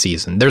arc this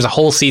season. There's a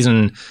whole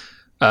season,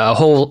 a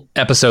whole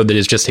episode that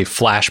is just a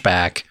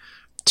flashback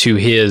to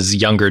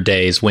his younger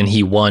days when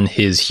he won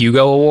his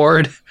Hugo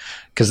Award,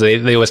 because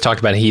they always talked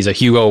about he's a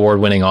Hugo Award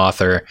winning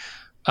author.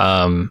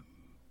 And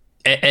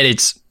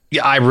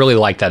I really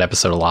liked that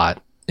episode a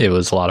lot. It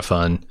was a lot of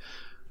fun.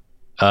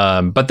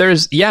 But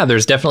there's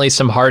definitely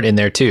some heart in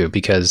there too,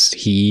 because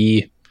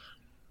he's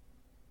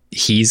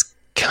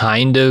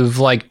kind of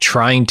like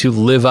trying to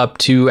live up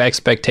to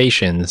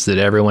expectations that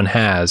everyone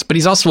has, but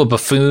he's also a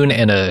buffoon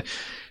and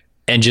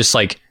just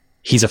like,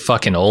 he's a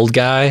fucking old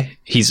guy.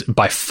 He's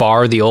by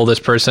far the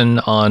oldest person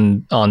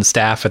on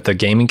staff at the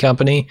gaming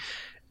company.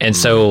 And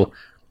so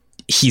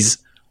he's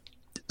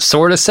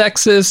sort of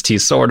sexist.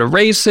 He's sort of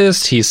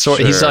racist. He's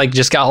like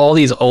just got all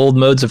these old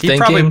modes of thinking. He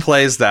probably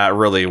plays that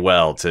really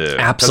well too.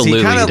 Absolutely.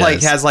 He kind of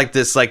like has like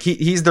this, like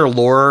he's their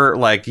lore,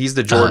 like he's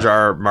the George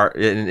R.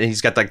 Martin, and he's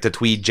got like the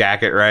tweed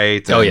jacket,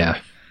 right? And, oh yeah.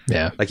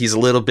 Yeah. Like he's a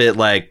little bit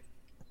like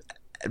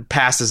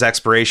past his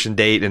expiration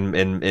date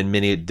in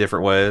many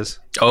different ways.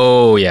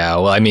 Oh yeah.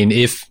 Well, I mean,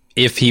 if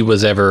he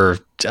was ever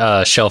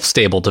shelf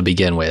stable to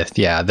begin with,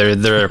 yeah,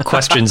 there are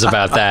questions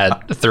about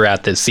that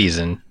throughout this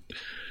season.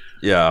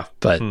 Yeah,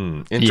 but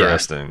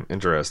interesting.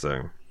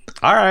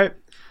 All right.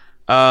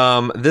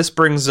 This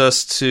brings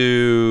us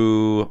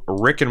to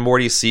Rick and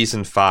Morty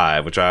season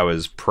 5, which I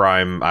was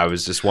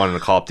just wanting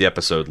to call up the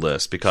episode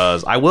list,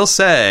 because I will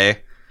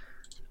say,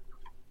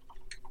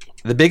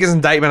 the biggest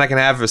indictment I can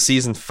have for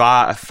season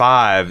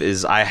 5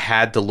 is I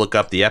had to look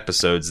up the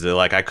episodes that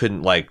like I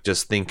couldn't like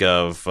just think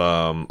of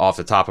off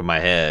the top of my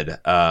head.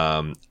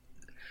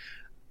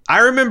 I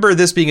remember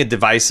this being a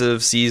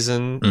divisive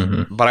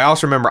season, but I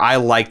also remember I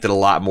liked it a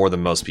lot more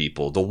than most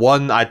people. The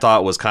one I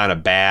thought was kind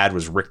of bad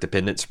was Rick the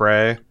Pendant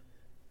Spray.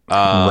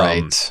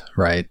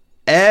 Right.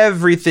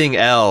 everything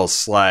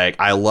else, like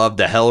I love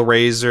the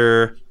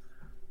Hellraiser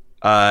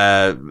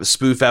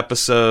spoof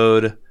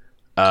episode.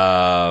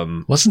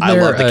 Wasn't I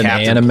there love the an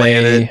Captain anime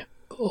Planet.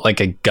 like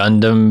a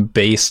Gundam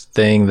based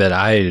thing that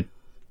I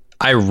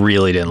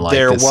really didn't like?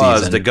 There this was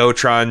season. the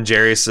Gotron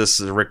Jerisus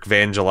Rick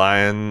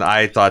Vangelion.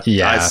 I thought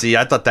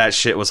I thought that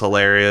shit was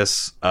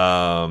hilarious.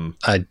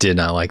 I did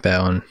not like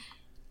that one.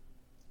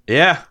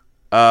 Yeah.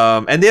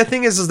 And the other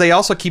thing is they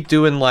also keep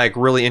doing like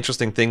really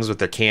interesting things with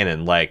their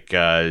canon. Like,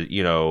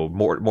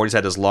 Morty's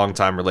had this long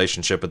time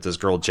relationship with this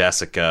girl,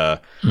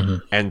 Jessica,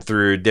 and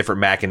through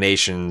different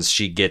machinations,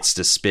 she gets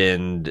to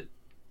spend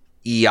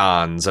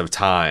eons of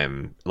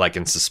time, like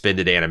in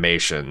suspended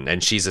animation.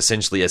 And she's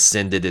essentially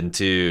ascended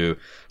into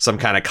some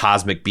kind of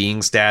cosmic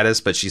being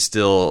status, but she's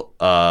still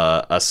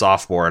a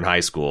sophomore in high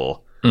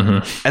school.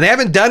 And they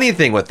haven't done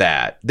anything with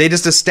that. They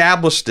just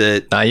established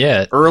it Not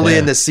yet. early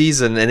in the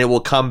season, and it will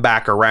come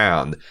back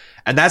around.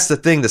 And that's the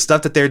thing, the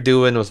stuff that they're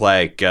doing with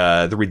like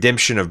the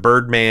redemption of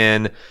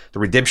Birdman, the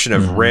redemption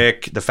of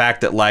Rick, the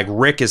fact that like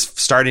Rick is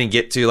starting to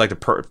get to like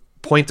the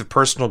point of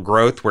personal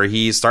growth where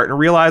he's starting to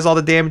realize all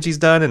the damage he's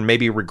done and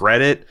maybe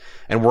regret it.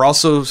 And we're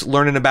also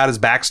learning about his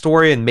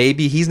backstory, and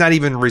maybe he's not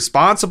even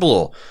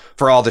responsible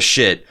for all the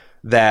shit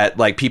that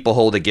like people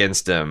hold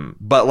against him,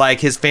 but like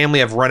his family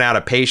have run out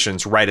of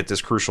patience right at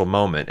this crucial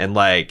moment. And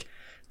like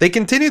they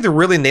continue to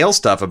really nail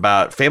stuff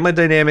about family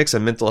dynamics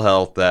and mental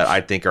health that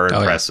I think are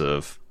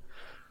impressive.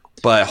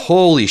 But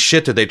holy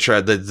shit, did they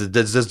try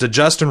the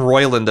Justin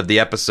Roiland of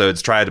the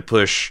episodes try to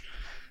push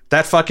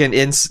that fucking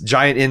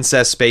giant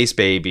incest space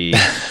baby.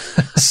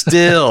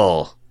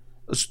 Still,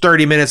 it's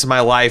 30 minutes of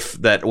my life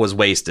that was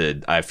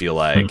wasted, I feel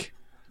like.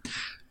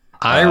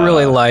 I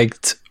really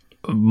liked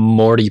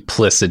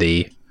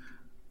Mortyplicity.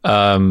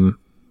 Half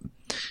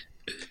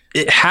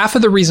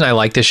of the reason I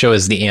like this show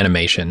is the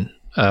animation.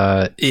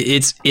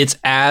 It's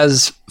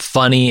as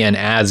funny and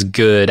as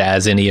good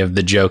as any of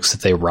the jokes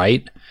that they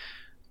write.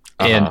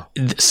 And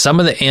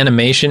some of the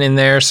animation in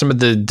there, some of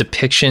the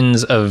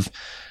depictions of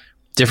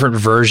different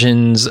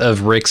versions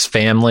of Rick's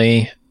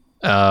family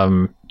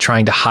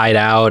trying to hide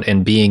out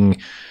and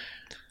being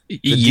the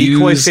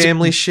decoy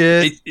family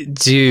shit,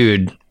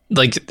 dude.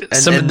 Like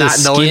some of the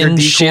skin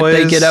shit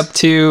they get up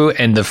to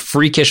and the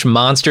freakish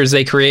monsters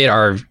they create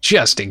are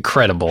just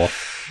incredible.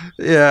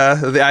 Yeah,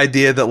 the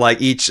idea that like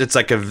it's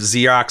like a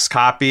Xerox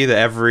copy that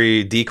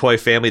every decoy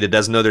family that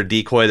doesn't know their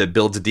decoy that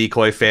builds a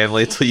decoy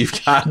family until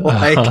you've got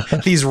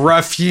like these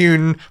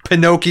rough-hewn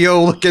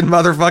Pinocchio-looking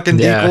motherfucking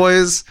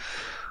decoys.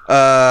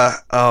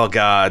 Oh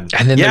god.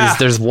 And then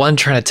there's one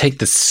trying to take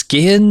the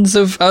skins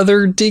of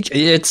other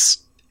decoys.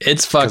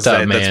 It's fucked up,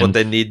 man. That's what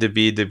they need to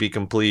be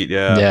complete.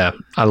 Yeah. Yeah.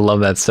 I love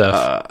that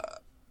stuff.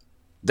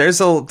 There's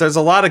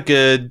a lot of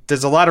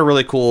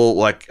really cool,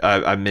 like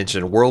I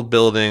mentioned, world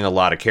building, a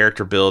lot of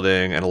character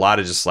building, and a lot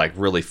of just like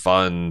really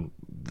fun.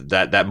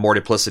 That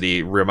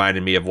Mortyplicity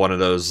reminded me of one of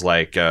those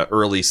like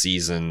early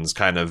seasons,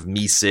 kind of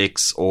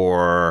Me6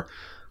 or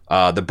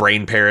the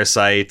Brain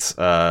Parasite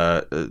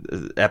the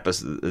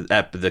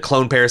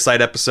Clone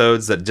Parasite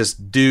episodes that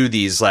just do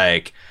these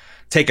like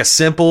take a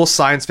simple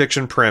science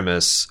fiction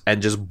premise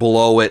and just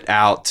blow it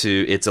out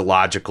to its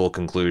illogical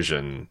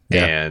conclusion.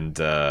 Yeah. And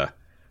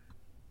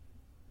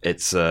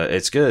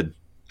it's good.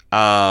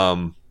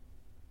 Trying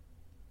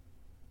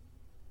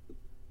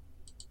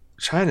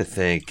to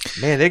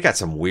think, man, they got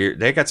some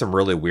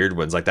really weird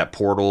ones, like that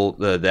Portal,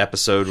 the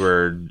episode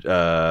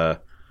where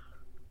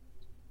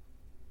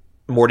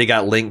Morty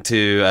got linked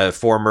to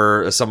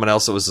someone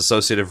else that was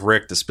associated with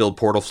Rick that spilled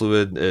portal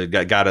fluid,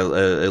 got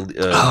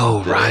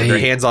their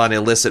hands on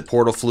illicit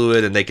portal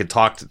fluid, and they could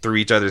talk through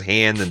each other's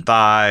hand and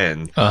thigh,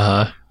 and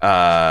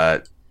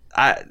that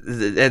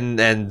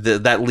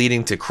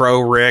leading to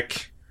Crow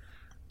Rick.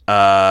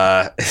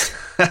 I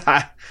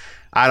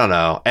don't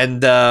know,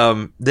 and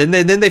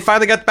then they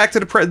finally got back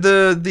to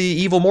the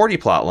evil Morty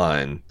plot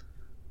line,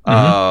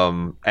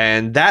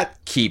 and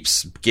that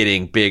keeps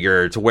getting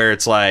bigger to where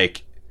it's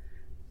like.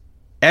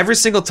 Every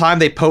single time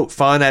they poke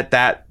fun at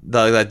that,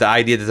 the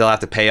idea that they'll have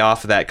to pay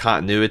off of that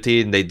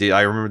continuity, and they do. I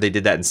remember they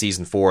did that in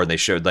season 4, and they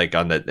showed like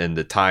in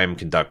the Time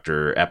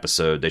Conductor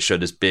episode, they showed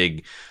this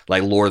big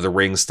like Lord of the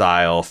Rings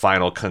style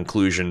final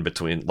conclusion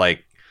between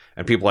like,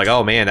 and people are like,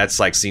 oh man, that's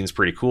like seems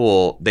pretty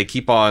cool. They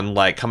keep on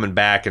like coming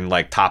back and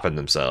like topping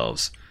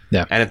themselves.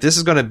 Yeah. And if this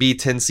is going to be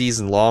 10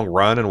 season long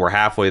run and we're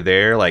halfway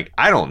there, like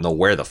I don't know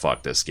where the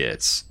fuck this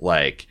gets.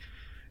 Like.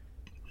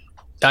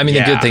 I mean,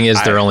 the good thing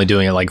is they're only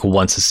doing it like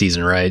once a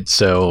season, right?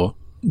 So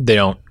they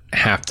don't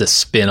have to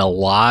spin a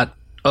lot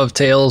of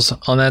tales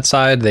on that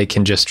side. They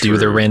can just do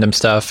their random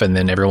stuff, and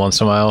then every once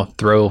in a while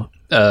throw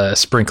a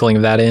sprinkling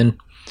of that in.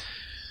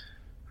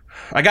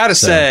 I gotta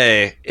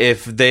say,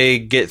 if they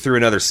get through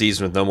another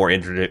season with no more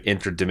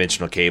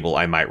interdimensional cable,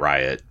 I might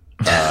riot.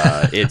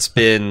 It's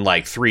been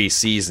like 3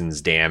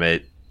 seasons, damn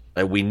it.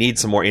 We need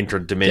some more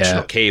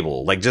interdimensional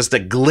cable. Like just a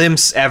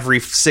glimpse every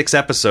 6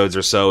 episodes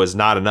or so is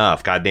not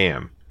enough.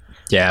 Goddamn.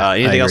 Yeah.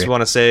 Anything else you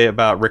want to say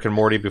about Rick and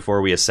Morty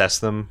before we assess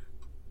them?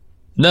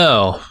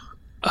 No.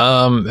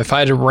 If I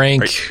had to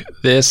rank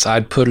this,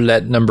 I'd put it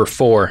at number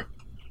 4.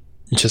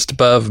 Just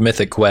above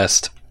Mythic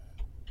Quest.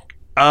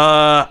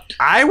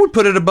 I would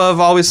put it above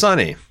Always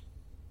Sunny.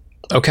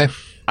 Okay.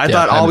 I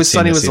thought Always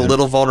Sunny was a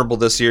little vulnerable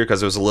this year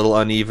because it was a little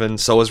uneven.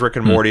 So was Rick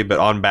and Morty, but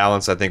on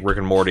balance, I think Rick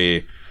and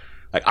Morty.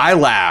 Like, I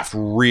laughed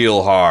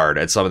real hard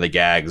at some of the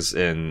gags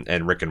in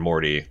Rick and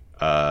Morty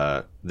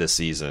this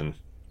season.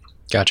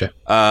 Gotcha.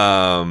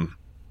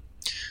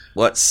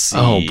 Let's see.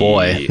 Oh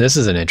boy, this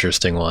is an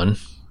interesting one,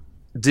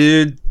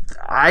 dude.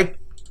 I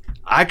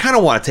kind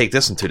of want to take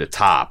this one to the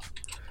top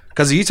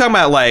because you talking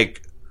about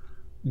like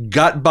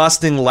gut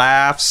busting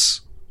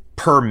laughs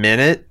per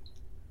minute.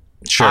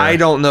 Sure. I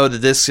don't know that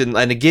this can,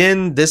 and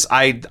again, this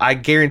I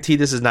guarantee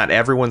this is not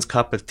everyone's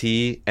cup of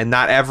tea, and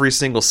not every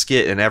single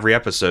skit in every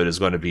episode is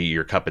going to be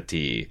your cup of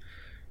tea.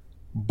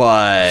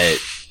 But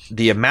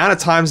the amount of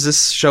times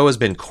this show has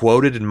been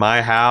quoted in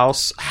my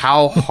house,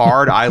 how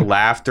hard I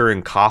laughed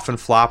during Coffin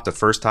Flop the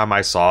first time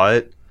I saw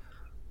it.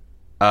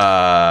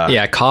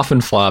 Yeah, Coffin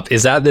Flop.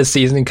 Is that this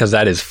season? Because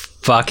that is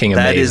fucking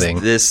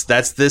amazing.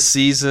 That's this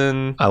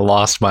season. I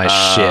lost my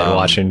shit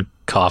watching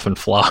Coffin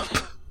Flop.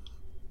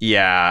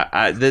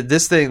 Yeah,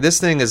 this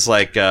thing is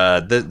like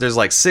there's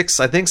like six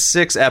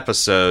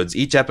episodes.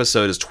 Each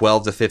episode is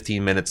 12 to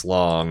 15 minutes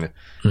long,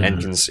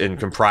 and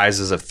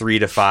comprises of 3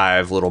 to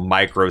 5 little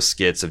micro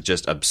skits of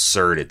just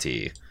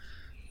absurdity.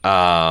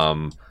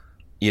 A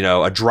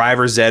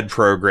driver's ed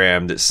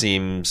program that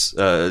seems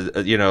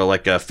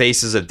like a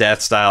Faces of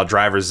Death style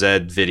driver's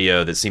ed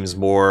video that seems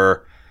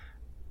more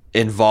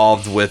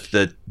involved with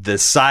the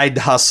side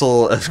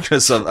hustle of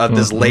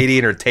this lady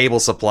and her table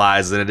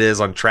supplies than it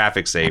is on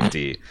traffic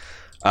safety.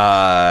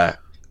 I'm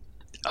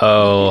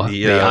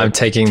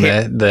taking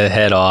the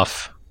head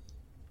off.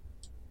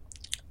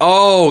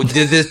 Oh,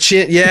 this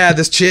chin! Yeah,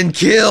 this chin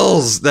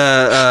kills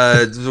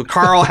the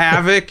Carl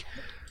Havoc.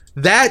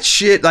 That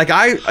shit, like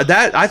I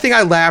think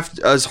I laughed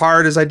as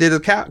hard as I did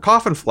at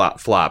Coffin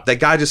Flop. That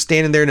guy just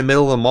standing there in the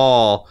middle of the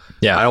mall.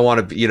 Yeah, I don't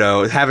want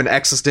to, have an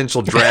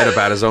existential dread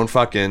about his own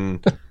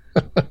fucking.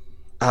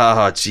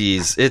 Oh,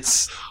 jeez.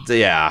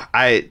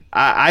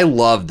 I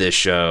love this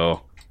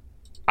show.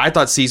 I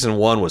thought season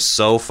 1 was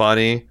so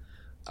funny.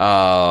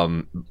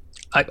 And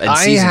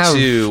season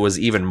 2 was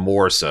even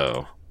more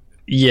so.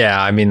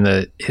 Yeah, I mean,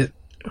 where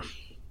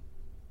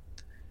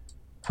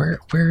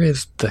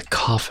is the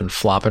Coffin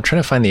Flop? I'm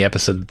trying to find the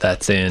episode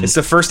that's in. It's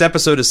the first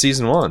episode of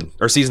season 1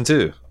 or season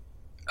 2.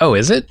 Oh,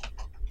 is it?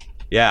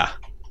 Yeah.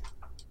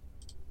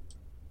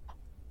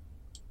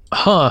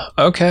 Huh.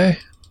 Okay.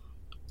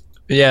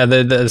 Yeah,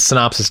 the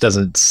synopsis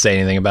doesn't say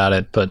anything about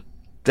it, but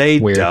they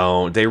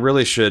don't. They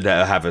really should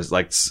have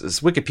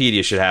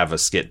Wikipedia should have a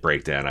skit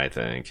breakdown, I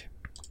think.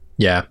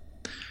 Yeah.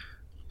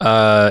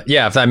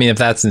 If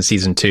that's in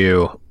season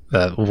 2,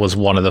 that was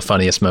one of the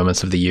funniest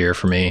moments of the year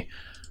for me.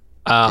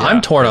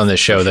 I'm torn on this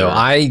show though.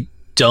 I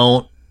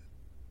don't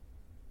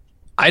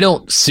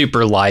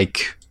super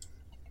like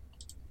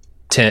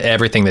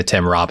everything that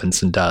Tim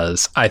Robinson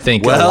does. I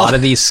think a lot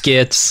of these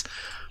skits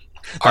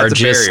are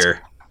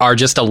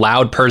just a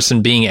loud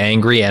person being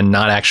angry and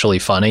not actually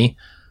funny.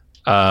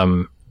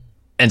 And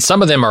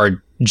some of them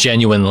are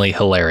genuinely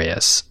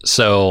hilarious.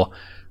 So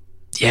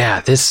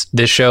yeah, this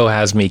show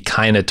has me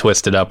kind of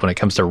twisted up when it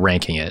comes to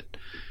ranking it.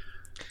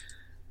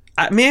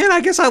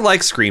 I guess I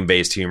like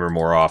Scream-based humor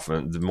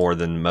more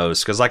than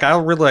most. Because I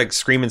really like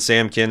Scream and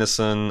Sam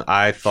Kinison.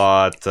 I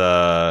thought,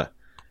 I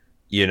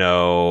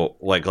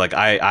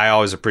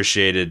always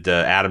appreciated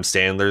Adam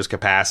Sandler's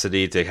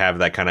capacity to have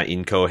that kind of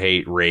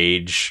incoherent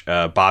rage.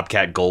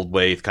 Bobcat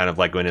Goldthwait, kind of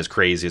like in his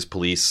craziest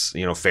police,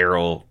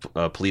 feral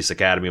police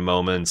academy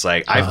moments.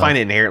 I find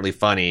it inherently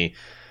funny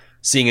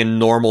seeing a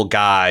normal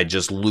guy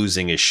just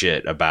losing his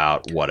shit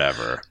about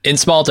whatever. In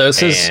small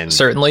doses,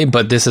 certainly,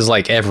 but this is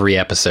like every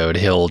episode.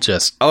 He'll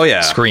just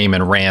scream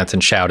and rant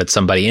and shout at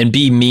somebody and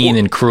be mean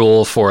and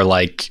cruel for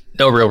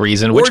no real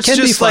reason, which can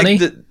be funny.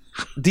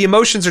 The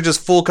emotions are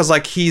just full because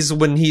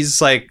when he's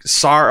bereft,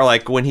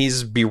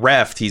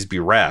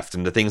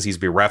 and the things he's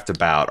bereft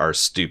about are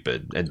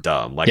stupid and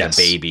dumb, like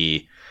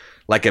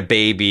a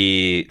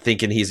baby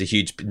thinking he's a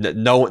huge,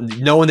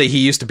 knowing that he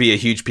used to be a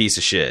huge piece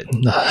of shit.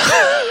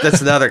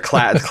 That's another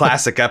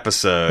classic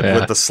episode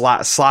with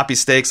the sloppy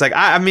steaks.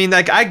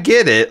 I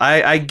get it.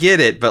 I get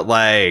it, but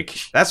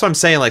that's what I'm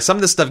saying. Some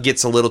of this stuff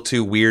gets a little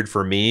too weird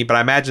for me, but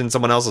I imagine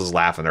someone else is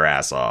laughing their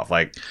ass off.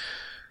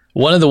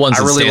 One of the ones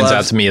that stands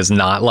out to me as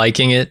not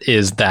liking it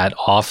is that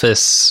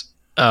Office,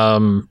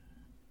 the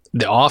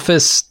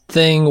Office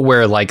thing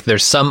where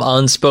there's some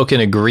unspoken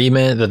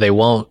agreement that they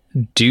won't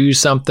do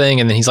something,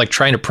 and then he's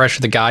trying to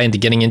pressure the guy into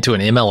getting into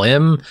an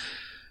MLM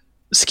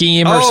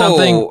scheme or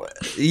something.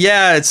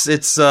 Yeah, it's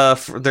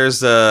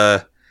there's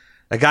a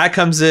guy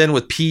comes in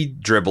with pee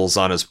dribbles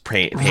on his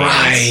pants,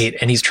 right?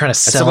 And he's trying to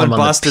sell someone him on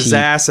bust his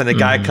ass, and a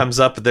guy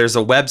comes up. There's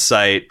a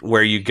website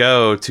where you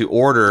go to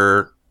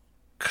order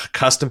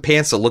custom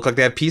pants that look like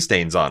they have pee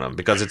stains on them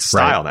because it's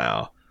style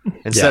now.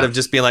 Instead of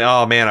just being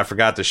oh man, I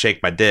forgot to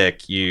shake my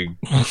dick. I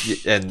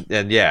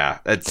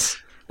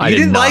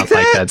did not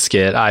like that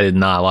skit. I did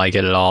not like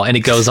it at all, and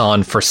it goes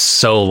on for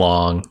so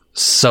long.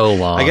 So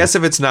long. I guess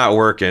if it's not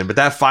working, but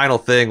that final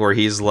thing where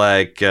he's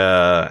like,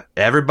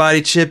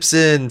 everybody chips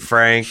in,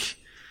 Frank.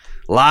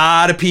 A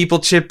lot of people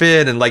chip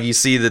in, and like you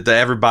see that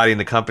everybody in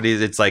the company,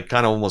 it's like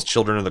kind of almost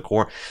Children of the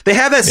Corn. They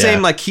have that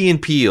same like Key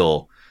and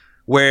Peele,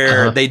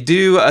 where they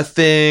do a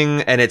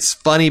thing and it's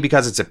funny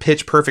because it's a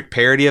pitch perfect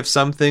parody of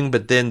something,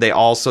 but then they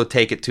also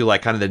take it to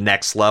like kind of the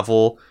next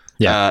level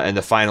in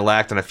the final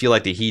act, and I feel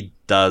like that he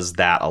does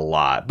that a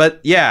lot. But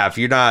yeah, if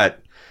you're not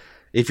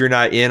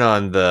in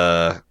on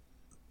the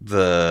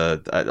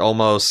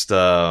almost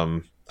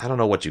I don't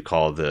know what you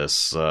call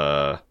this,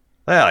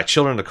 like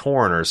Children of the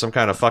Corn or some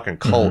kind of fucking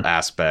cult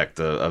aspect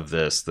of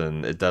this,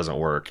 then it doesn't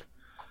work.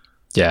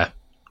 Yeah.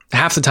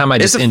 Half the time I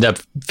just end up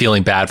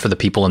feeling bad for the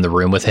people in the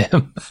room with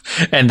him.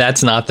 And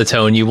that's not the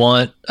tone you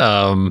want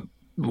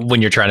when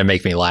you're trying to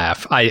make me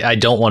laugh. I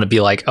don't want to be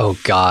like, oh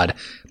God,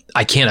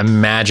 I can't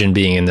imagine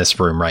being in this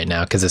room right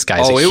now because this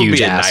guy's a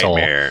huge asshole.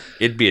 Nightmare.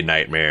 It'd be a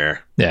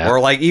nightmare. Yeah. Or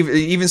like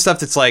even stuff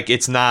that's like,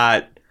 it's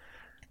the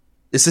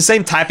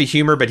same type of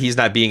humor, but he's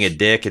not being a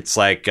dick. It's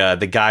like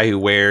the guy who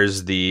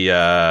wears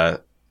the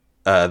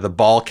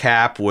ball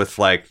cap with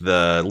like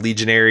the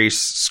legionary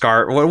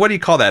scarf. What do you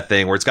call that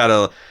thing? Where it's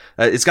got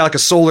like a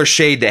solar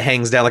shade that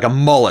hangs down, like a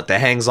mullet that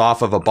hangs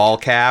off of a ball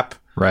cap.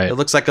 Right. It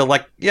looks like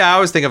I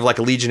always think of like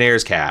a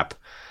legionnaire's cap.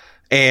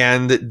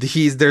 And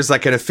there's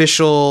an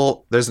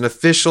official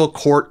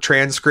court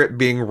transcript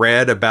being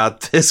read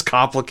about this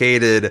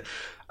complicated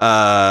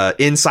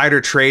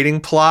insider trading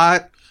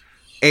plot.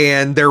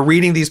 And they're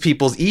reading these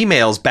people's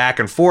emails back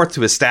and forth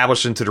to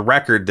establish into the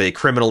record the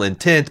criminal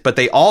intent, but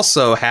they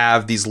also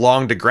have these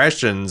long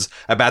digressions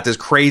about this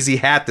crazy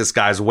hat this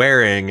guy's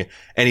wearing,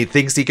 and he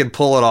thinks he can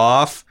pull it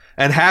off.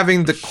 And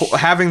having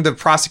the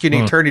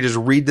prosecuting attorney just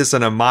read this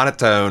in a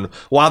monotone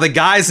while the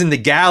guys in the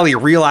galley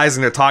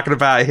realizing they're talking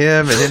about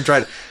him and him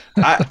trying.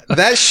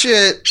 That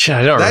shit.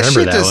 I don't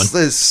remember that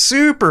one. Is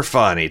super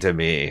funny to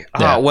me.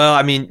 Yeah. Well,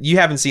 I mean, you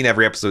haven't seen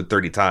every episode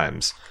 30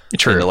 times.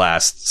 True. In the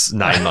last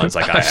 9 months,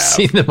 like I have. I've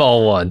seen them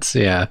all once.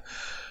 Yeah.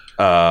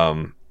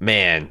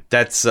 Man,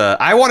 that's.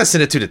 I want to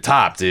send it to the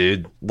top,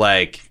 dude.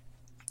 Like.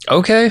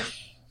 Okay.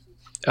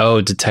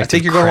 Oh, Detective. I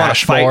think you're going to want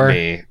to fight more.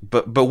 me,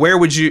 but where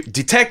would you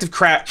Detective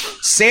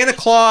Santa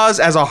Claus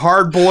as a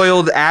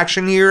hard-boiled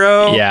action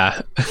hero?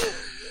 Yeah,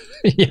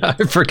 yeah,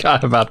 I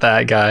forgot about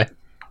that guy.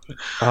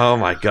 Oh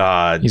my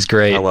god, he's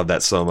great. I love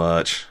that so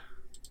much.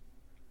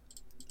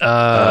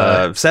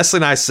 Cecily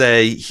and I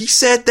say he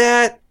said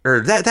that, or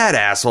that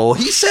asshole.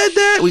 He said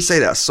that. We say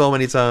that so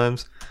many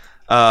times.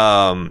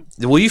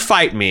 Will you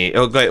fight me?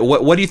 Okay,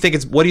 what do you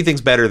think? What do you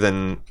think's better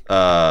than?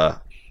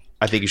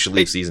 I think you should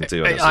leave season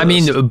 2. I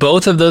mean,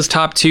 both of those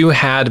top two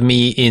had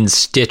me in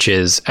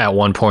stitches at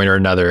one point or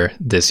another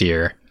this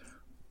year.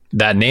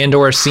 That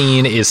Nandor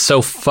scene is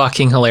so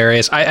fucking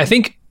hilarious. I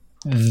think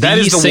that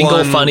is the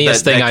single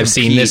funniest thing I've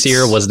seen this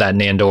year was that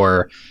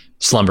Nandor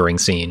slumbering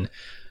scene.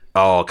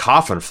 Oh,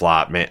 Coffin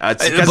Flop, man. But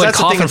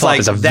Coffin Flop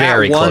is a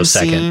very close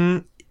second.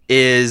 Scene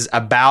is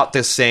about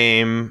the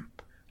same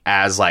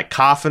as like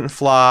Coffin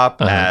Flop,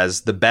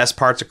 as the best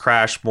parts of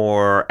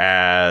Crashmore,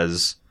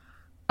 as...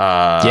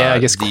 I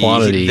guess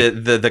quantity.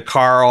 The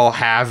Carl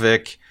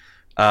Havoc,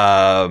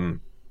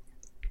 and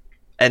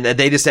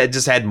they just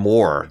had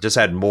more.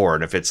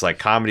 And if it's like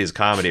comedy is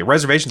comedy,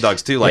 Reservation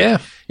Dogs too.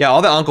 Like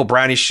all the Uncle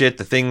Brownie shit,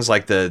 the things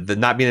like the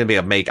not being able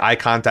to make eye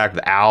contact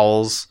with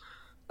owls,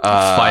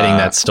 fighting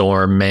that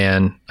storm,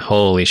 man,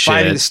 holy shit!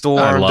 Fighting the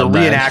storm, the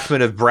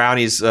reenactment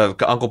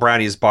of Uncle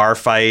Brownie's bar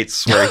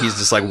fights where he's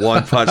just like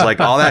one punch, like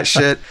all that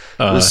shit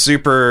was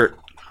super.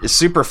 It's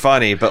super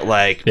funny, but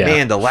like,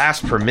 man, the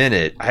laughs per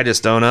minute, I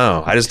just don't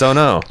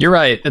know. You're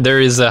right.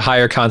 There is a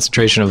higher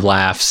concentration of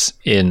laughs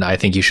in I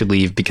Think You Should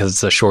Leave because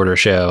it's a shorter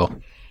show.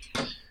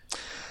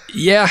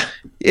 Yeah.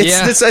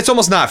 It's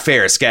almost not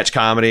fair, sketch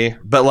comedy,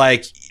 but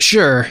like,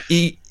 sure.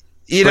 You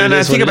know, and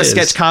I think about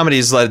sketch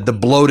comedies, like the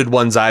bloated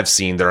ones I've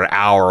seen, they're an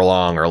hour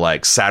long, or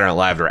like Saturday Night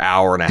Live, they're an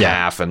hour and a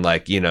half, and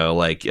like, you know,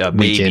 like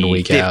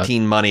maybe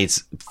 15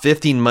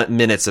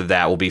 minutes of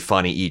that will be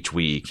funny each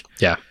week.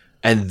 Yeah.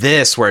 And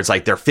this, where it's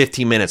like they're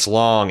 15 minutes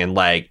long and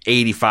like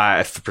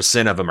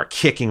 85% of them are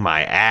kicking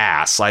my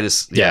ass.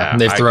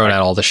 They've thrown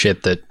out all the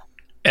shit that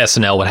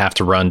SNL would have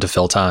to run to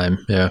fill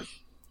time. Yeah.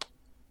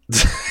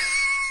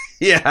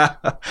 Yeah.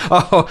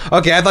 Oh,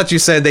 okay. I thought you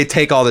said they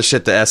take all the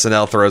shit that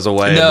SNL throws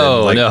away.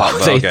 No. They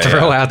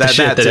throw out the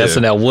shit that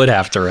SNL would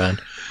have to run.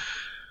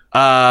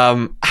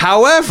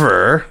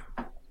 However,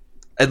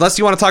 unless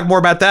you want to talk more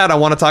about that, I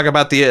want to talk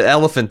about the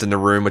elephant in the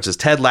room, which is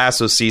Ted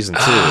Lasso season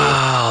 2.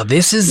 Oh,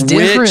 this is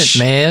different,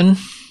 man.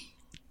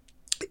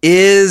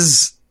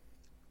 Is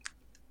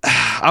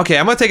okay.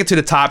 I'm going to take it to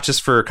the top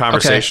just for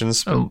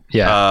conversations.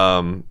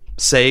 Okay.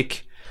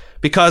 Sake,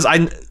 because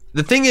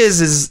the thing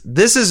is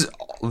this is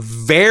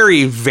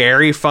very,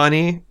 very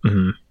funny,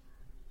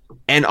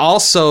 and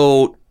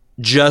also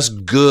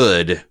just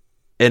good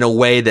in a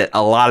way that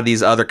a lot of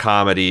these other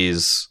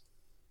comedies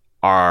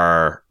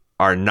are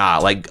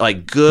not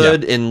like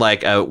good in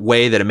like a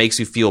way that it makes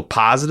you feel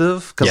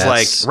positive, because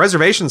like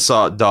Reservation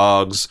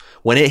Dogs,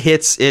 when it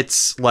hits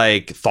its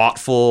like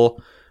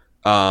thoughtful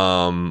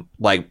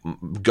like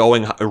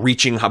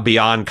reaching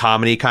beyond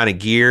comedy kind of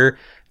gear,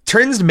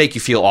 tends to make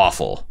you feel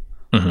awful.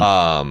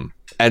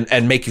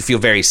 And make you feel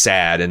very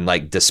sad and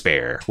like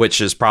despair,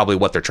 which is probably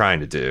what they're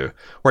trying to do.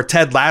 Where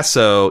Ted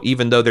Lasso,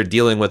 even though they're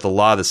dealing with a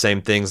lot of the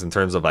same things in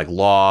terms of like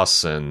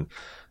loss and,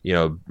 you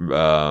know,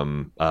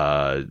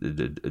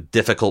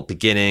 difficult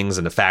beginnings,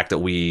 and the fact that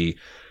we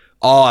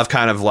all have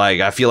kind of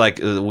like, I feel like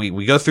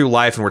we go through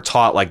life and we're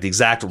taught like the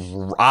exact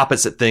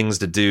opposite things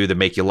to do to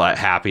make you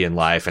happy in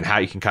life, and how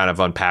you can kind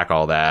of unpack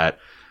all that.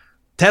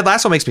 Ted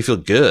Lasso makes me feel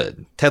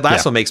good. Ted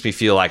Lasso makes me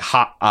feel like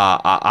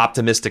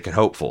optimistic and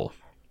hopeful.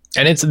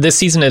 And this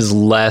season is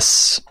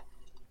less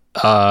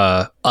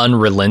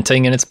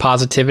unrelenting in its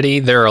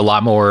positivity. There are a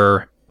lot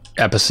more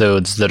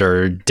episodes that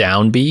are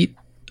downbeat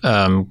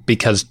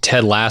because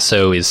Ted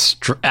Lasso is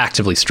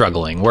actively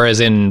struggling, whereas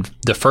in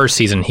the first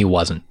season he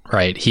wasn't.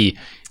 Right? He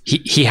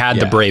had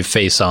the brave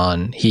face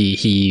on.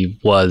 He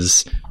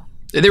was.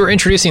 They were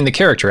introducing the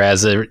character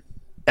as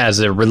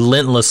a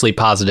relentlessly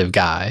positive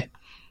guy.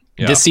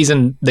 Yeah. This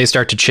season, they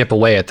start to chip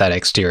away at that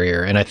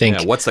exterior, and I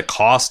think what's the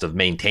cost of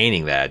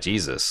maintaining that?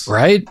 Jesus,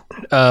 right?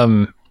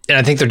 And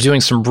I think they're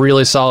doing some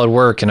really solid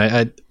work. And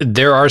I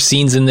there are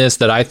scenes in this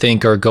that I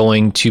think are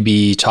going to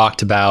be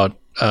talked about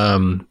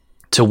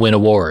to win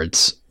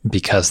awards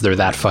because they're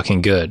that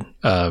fucking good.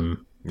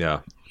 Yeah,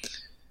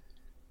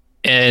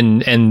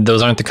 and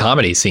those aren't the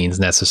comedy scenes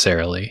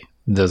necessarily.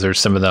 Those are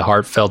some of the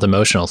heartfelt,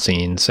 emotional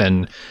scenes,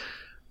 and.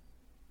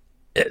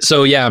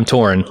 So yeah, I'm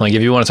torn. Like,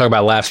 if you want to talk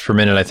about laughs per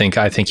minute, I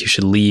think You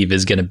Should Leave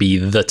is going to be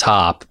the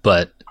top.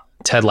 But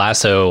Ted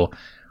Lasso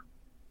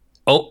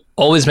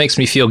always makes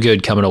me feel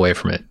good coming away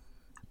from it,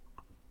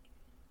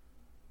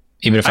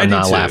 even if I'm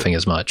not laughing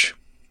as much.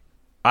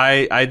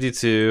 I do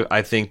too.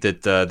 I think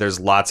that there's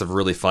lots of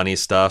really funny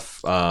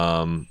stuff.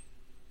 It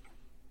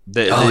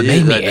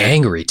made me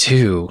angry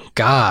too.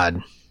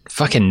 God,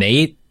 fucking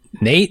Nate.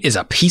 Nate is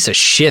a piece of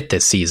shit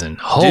this season.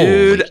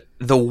 Dude.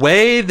 The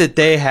way that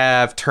they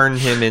have turned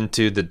him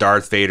into the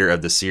Darth Vader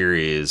of the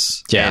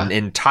series in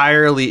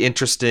entirely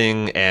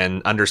interesting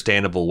and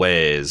understandable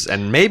ways.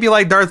 And maybe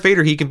like Darth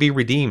Vader, he can be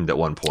redeemed at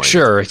one point.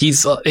 Sure. He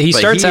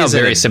starts out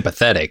very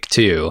sympathetic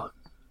too.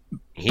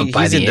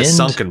 He's in the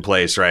sunken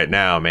place right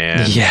now,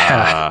 man.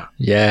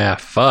 Yeah.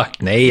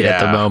 Fuck Nate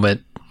at the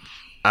moment.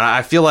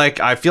 I feel like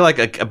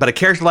but a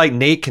character like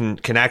Nate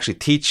can actually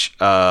teach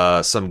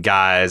some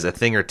guys a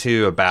thing or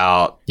two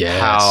about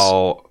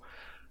how,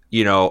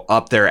 you know,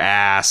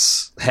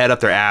 head up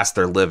their ass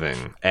they're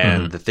living,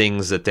 and the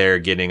things that they're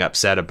getting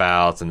upset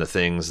about, and the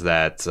things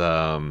that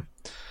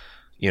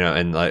you know,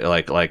 and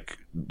like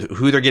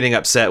who they're getting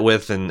upset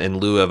with in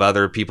lieu of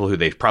other people who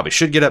they probably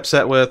should get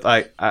upset with.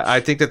 I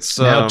think that's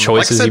how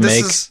choices you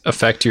make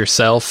affect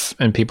yourself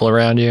and people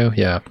around you.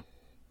 Yeah.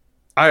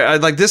 I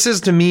like, this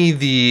is to me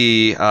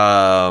the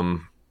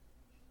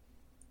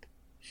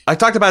I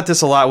talked about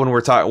this a lot when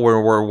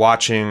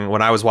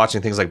when I was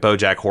watching things like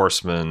BoJack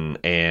Horseman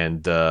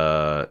and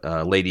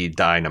Lady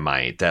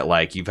Dynamite, that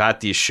like you've had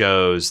these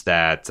shows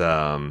that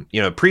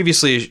you know,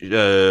 previously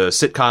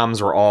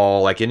sitcoms were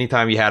all like,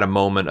 anytime you had a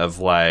moment of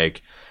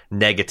like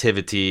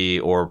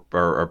negativity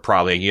or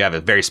probably you have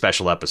a very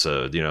special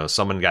episode, you know,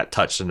 someone got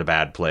touched in a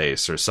bad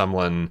place, or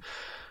someone,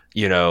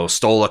 you know,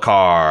 stole a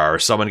car, or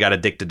someone got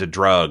addicted to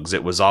drugs.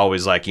 It was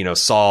always like, you know,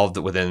 solved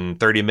within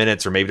 30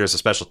 minutes, or maybe there's a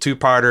special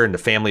two-parter and the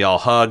family all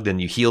hugged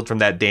and you healed from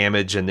that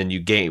damage, and then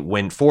you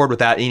went forward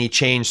without any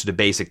change to the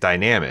basic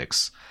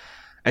dynamics.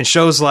 And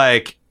shows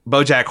like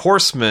BoJack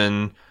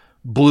Horseman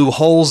blew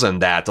holes in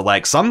that, to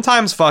like,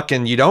 sometimes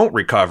fucking you don't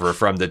recover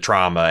from the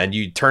trauma and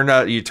you turn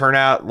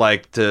out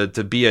like to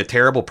be a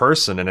terrible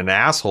person and an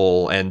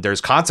asshole, and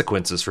there's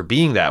consequences for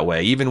being that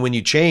way, even when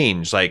you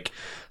change, like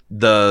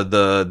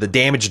the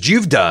damage that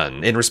you've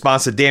done in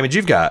response to the damage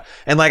you've got.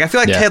 And like, I feel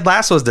like Ted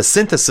Lasso is the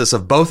synthesis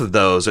of both of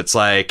those. It's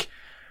like,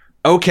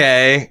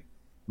 okay,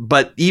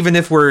 but even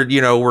if we're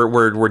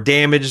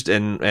damaged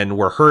and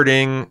we're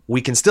hurting,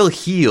 we can still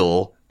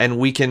heal, and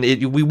we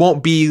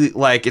won't be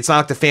like, it's not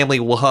like the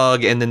family will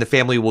hug and then the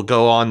family will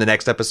go on the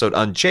next episode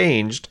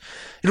unchanged.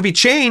 It'll be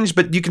changed,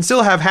 but you can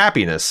still have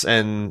happiness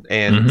and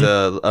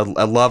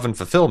a love and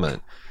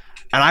fulfillment.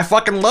 And I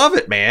fucking love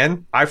it,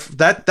 man.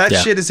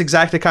 That shit is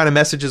exactly the kind of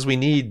messages we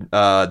need.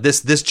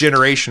 This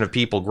generation of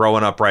people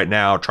growing up right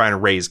now, trying to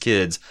raise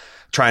kids,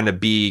 trying to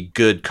be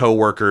good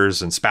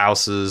coworkers and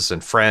spouses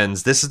and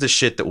friends. This is the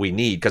shit that we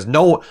need, because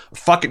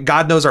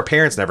God knows our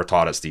parents never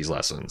taught us these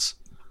lessons.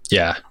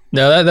 Yeah,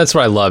 no, that's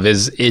what I love.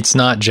 Is it's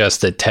not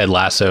just that Ted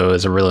Lasso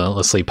is a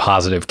relentlessly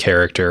positive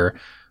character.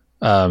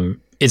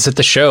 It's that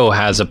the show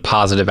has a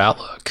positive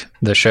outlook.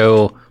 The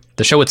show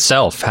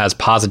itself has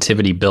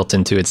positivity built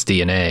into its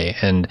DNA,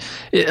 and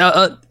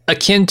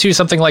akin to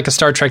something like a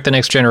Star Trek: The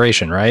Next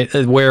Generation, right?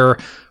 Where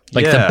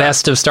the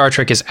best of Star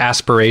Trek is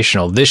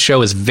aspirational. This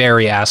show is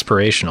very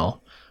aspirational.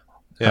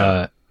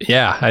 I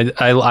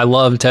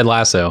love Ted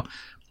Lasso,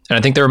 and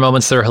I think there are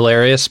moments that are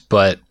hilarious,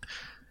 but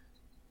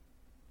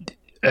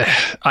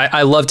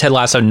I love Ted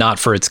Lasso not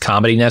for its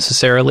comedy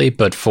necessarily,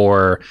 but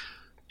for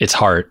its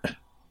heart.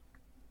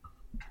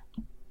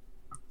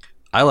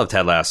 I love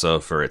Ted Lasso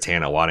for its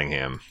Hannah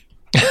Waddingham.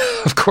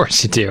 Of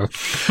course you do.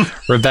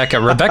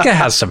 Rebecca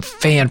has some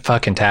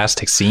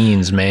fan-fucking-tastic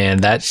scenes,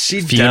 man. That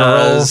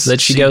funeral that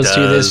she goes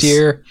to this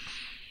year.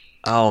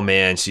 Oh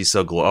man, she's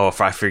so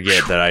if I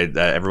forget that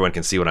everyone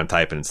can see what I'm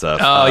typing and stuff.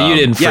 Oh, you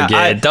didn't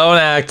forget. Don't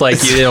act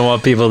like you didn't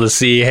want people to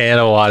see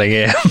Hannah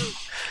Waddingham.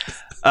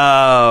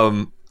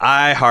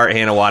 I heart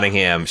Hannah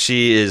Waddingham.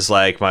 She is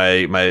like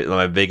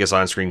my biggest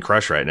on-screen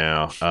crush right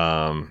now.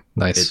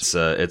 Nice.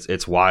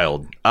 It's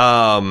wild.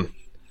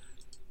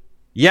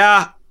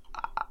 Yeah.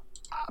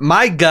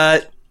 My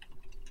gut.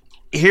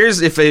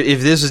 Here's if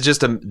this is just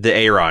the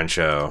Aaron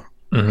show.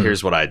 Mm-hmm.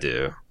 Here's what I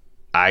do.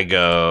 I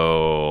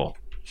go.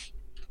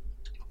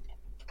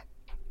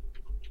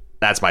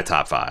 That's my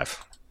top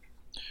 5.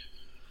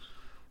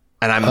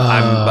 And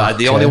I'm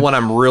the only one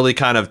I'm really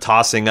kind of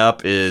tossing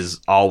up is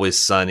Always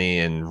Sunny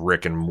and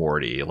Rick and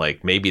Morty.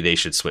 Like maybe they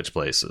should switch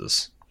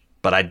places,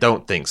 but I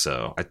don't think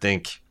so. I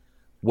think.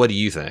 What do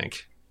you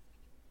think?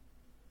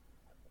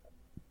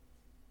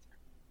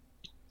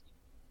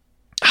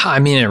 I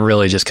mean, it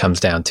really just comes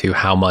down to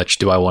how much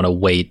do I want to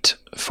wait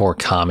for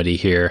comedy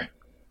here,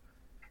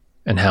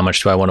 and how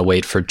much do I want to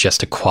wait for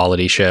just a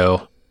quality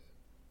show.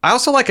 I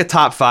also like a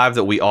top 5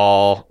 that we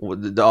all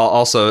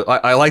also.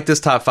 I like this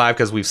top 5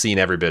 because we've seen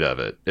every bit of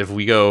it. If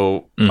we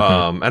go,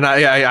 and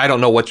I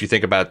don't know what you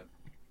think about.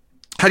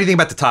 How do you think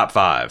about the top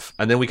 5?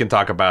 And then we can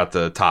talk about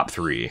the top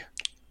 3.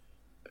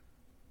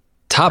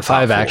 Top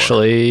 5 4.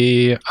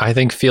 Actually, I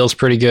think feels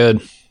pretty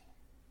good.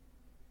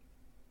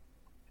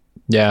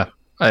 Yeah,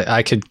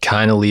 I could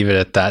kind of leave it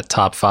at that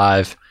top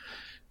 5.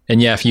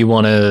 And yeah, if you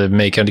want to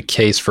make a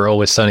case for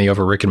Always Sunny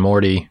over Rick and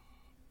Morty,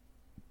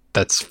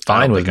 that's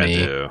fine with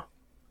me. I do.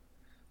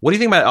 What do you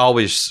think about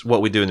always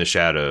What We Do in the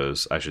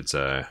Shadows, I should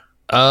say?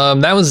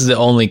 That was the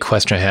only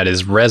question I had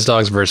is Res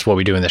Dogs versus What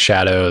We Do in the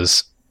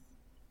Shadows.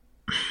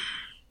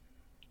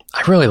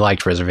 I really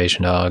liked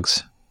Reservation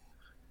Dogs.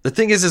 The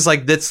thing is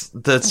like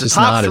the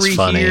top 3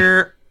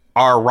 here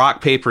are rock,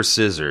 paper,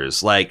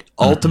 scissors. Like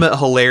ultimate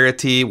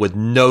hilarity with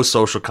no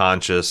social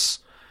conscious.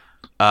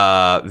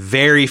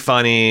 Very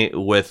funny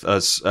with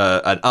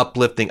an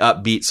uplifting,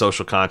 upbeat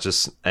social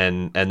conscious,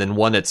 and then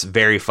one that's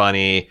very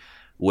funny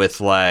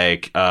with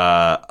like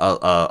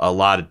a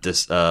lot of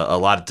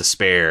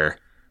despair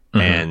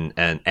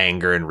and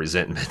anger and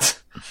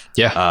resentment.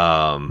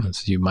 Yeah,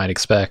 as you might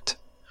expect.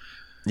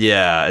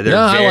 Yeah,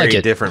 they're very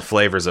different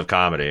flavors of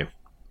comedy.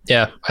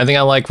 Yeah, I think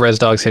I like Res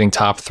Dogs hitting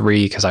top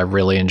 3 because I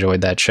really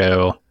enjoyed that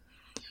show.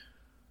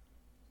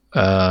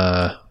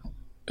 Yeah,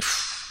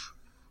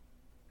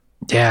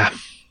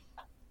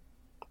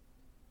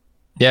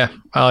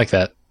 I like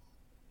that.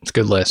 It's a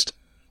good list.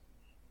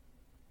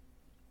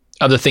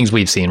 Other things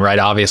we've seen, right?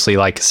 Obviously,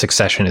 like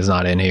Succession is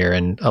not in here,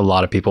 and a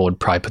lot of people would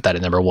probably put that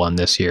at number 1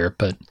 this year.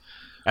 But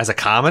as a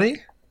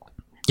comedy,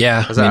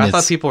 yeah, I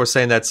thought people were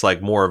saying that's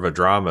like more of a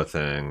drama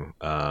thing.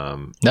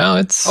 No,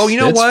 it's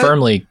it's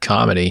firmly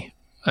comedy.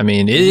 I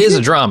mean, it is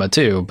a drama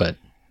too, but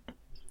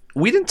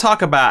we didn't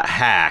talk about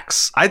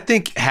Hacks. I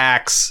think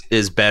Hacks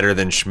is better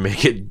than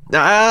Schmidt.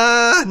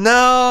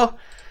 No.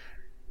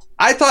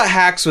 I thought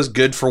Hacks was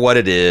good for what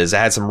it is. It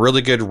had some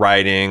really good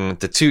writing.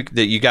 The two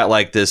that you got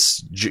like this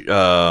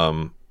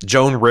Joan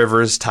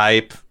Rivers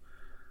type,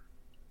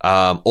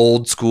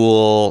 old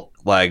school,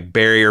 like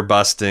barrier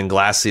busting,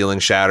 glass ceiling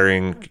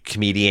shattering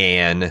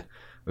comedian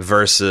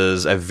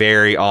versus a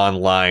very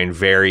online,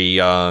 very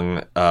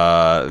young,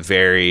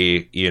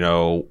 very,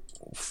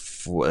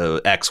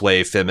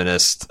 X-Wave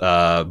feminist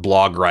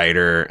blog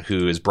writer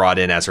who is brought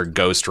in as her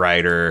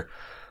ghostwriter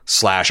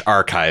 /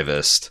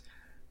 archivist.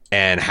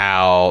 And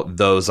how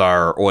those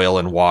are oil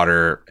and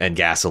water and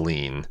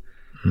gasoline.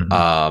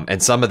 Mm-hmm.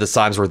 And some of the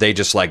times where they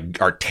just like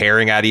are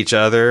tearing at each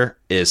other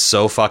is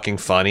so fucking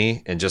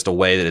funny in just a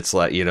way that it's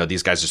like,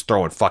 these guys just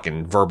throwing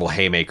fucking verbal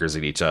haymakers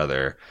at each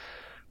other.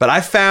 But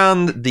I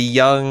found the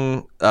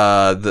young,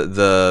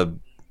 the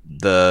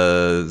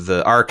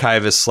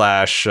archivist /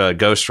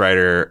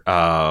 ghostwriter,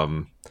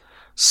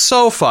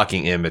 so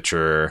fucking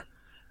immature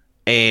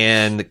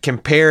and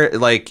compare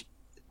like,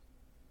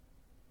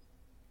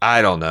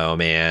 I don't know,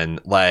 man.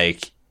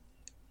 Like,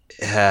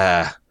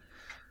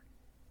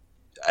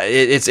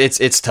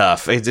 it's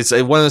tough. It's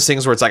one of those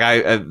things where it's like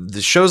the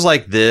shows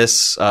like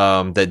this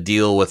that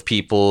deal with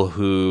people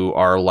who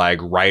are like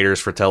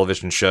writers for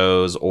television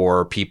shows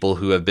or people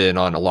who have been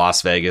on a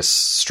Las Vegas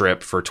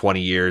strip for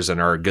 20 years and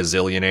are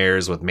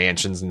gazillionaires with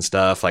mansions and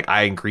stuff. Like,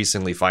 I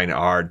increasingly find it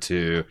hard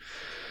to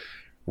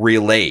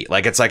relate.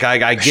 Like, it's like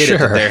I get it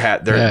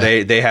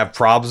that they have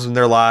problems in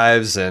their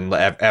lives and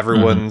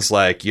everyone's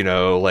like,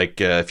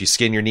 if you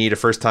skin your knee the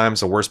first time,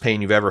 it's the worst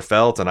pain you've ever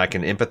felt, and I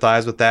can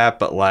empathize with that.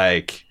 But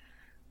like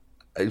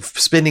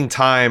spending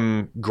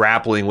time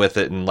grappling with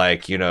it and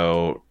like and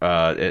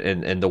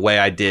the way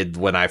I did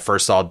when I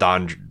first saw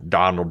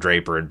Donald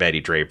Draper and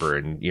Betty Draper,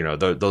 and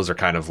those are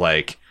kind of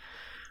like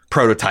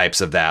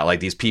prototypes of that,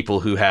 like these people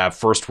who have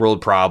first world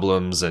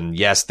problems, and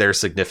yes, they're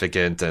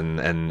significant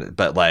and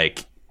but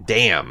like,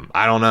 damn,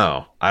 I don't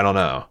know.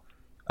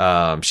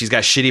 She's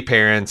got shitty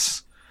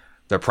parents.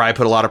 They'll probably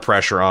put a lot of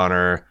pressure on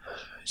her.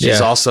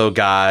 She's also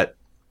got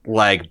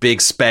like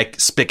big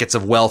spigots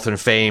of wealth and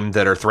fame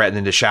that are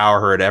threatening to shower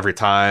her at every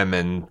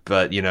time.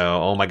 But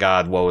oh my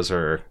God, woe is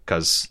her,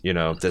 because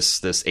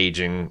this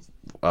aging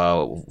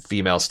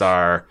female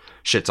star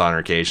shits on her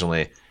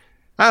occasionally.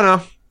 I don't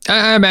know.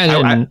 I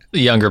imagine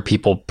younger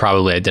people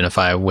probably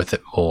identify with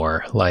it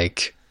more.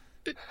 Like,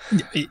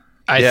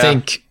 I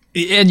think,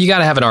 and you got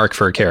to have an arc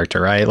for a character,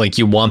 right? Like,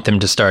 you want them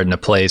to start in a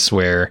place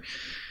where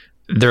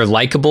they're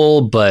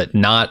likable but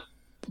not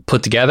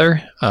put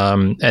together,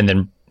 and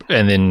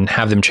then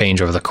have them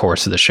change over the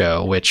course of the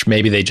show, which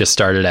maybe they just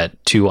started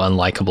at too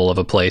unlikable of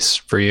a place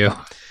for you.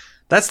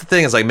 That's the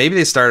thing, is like maybe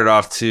they started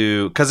off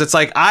too, because it's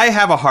like I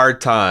have a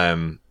hard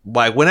time.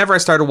 Like, whenever I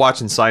started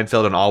watching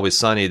Seinfeld and Always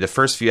Sunny, the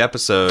first few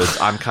episodes,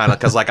 I'm kind of,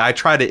 because like I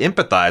try to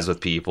empathize with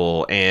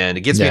people, and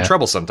it gets me in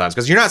trouble sometimes,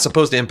 because you're not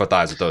supposed to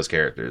empathize with those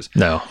characters.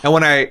 No. And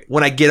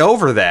when I get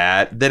over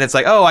that, then it's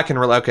like, oh, I can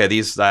okay,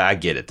 these, I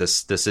get it.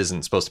 This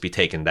isn't supposed to be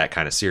taken that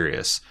kind of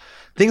serious.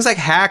 Things like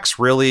Hacks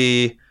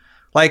really,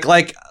 like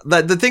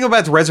the thing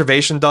about the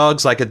Reservation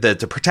Dogs, like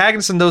the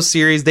protagonists in those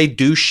series, they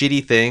do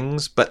shitty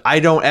things, but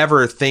I don't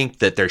ever think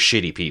that they're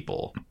shitty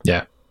people.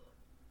 Yeah.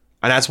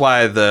 And that's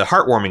why the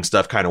heartwarming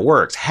stuff kind of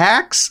works.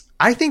 Hacks,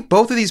 I think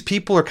both of these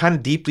people are kind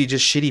of deeply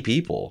just shitty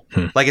people.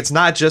 Like, it's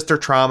not just their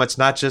trauma. It's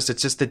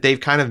just that they've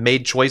kind of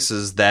made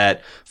choices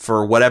that,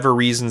 for whatever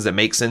reasons that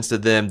make sense to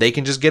them, they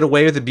can just get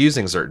away with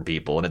abusing certain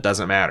people, and it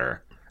doesn't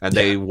matter. And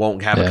they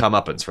won't have a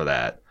comeuppance for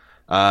that.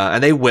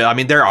 And they will. I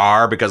mean, there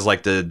are, because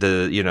like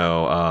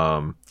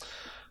Jean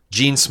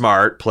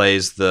Smart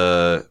plays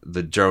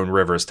the Joan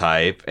Rivers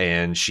type,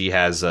 and she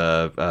has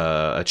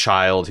a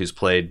child who's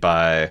played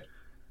by,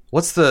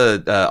 what's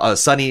the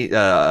Sunny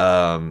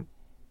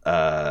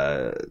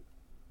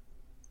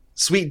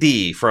Sweet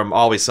D from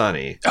Always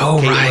Sunny.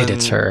 Oh, Caitlin, right,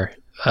 it's her.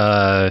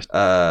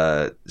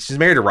 She's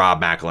married to Rob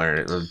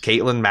McElhenney.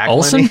 Caitlin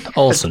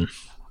McElhenney?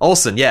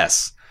 Olsen,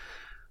 yes.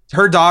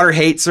 Her daughter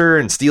hates her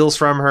and steals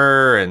from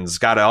her, and's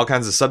got all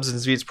kinds of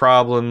substance abuse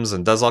problems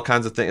and does all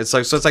kinds of things.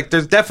 It's like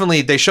there's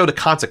definitely, they show the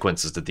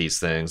consequences to these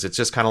things. It's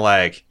just kind of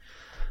like,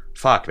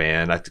 fuck,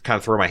 man. I kind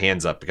of throw my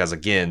hands up, because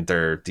again,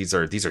 these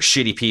are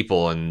shitty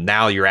people, and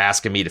now you're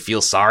asking me to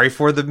feel sorry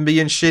for them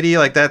being shitty.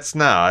 Like, that's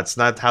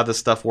not how this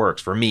stuff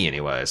works for me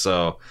anyway.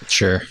 So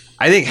sure,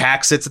 I think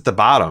Hack sits at the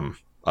bottom.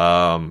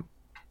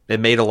 It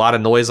made a lot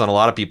of noise on a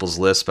lot of people's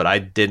lists, but I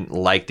didn't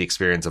like the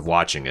experience of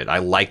watching it. I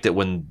liked it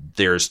when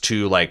there's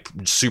two like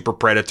super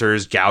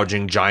predators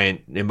gouging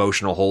giant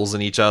emotional holes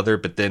in each other,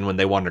 but then when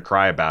they wanted to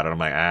cry about it, I'm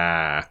like,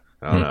 I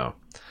don't know.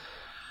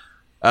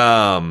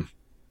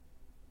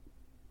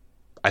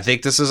 I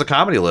think this is a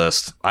comedy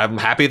list. I'm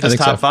happy with this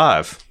top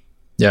 5.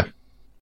 Yeah.